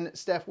 10.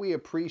 Steph, we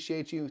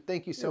appreciate you.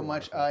 Thank you so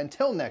much.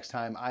 Until next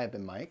time, I have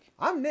been Mike.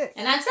 I'm Nick.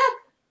 And I'm Steph.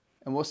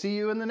 And we'll see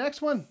you in the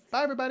next one.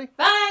 Bye, everybody.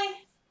 Bye.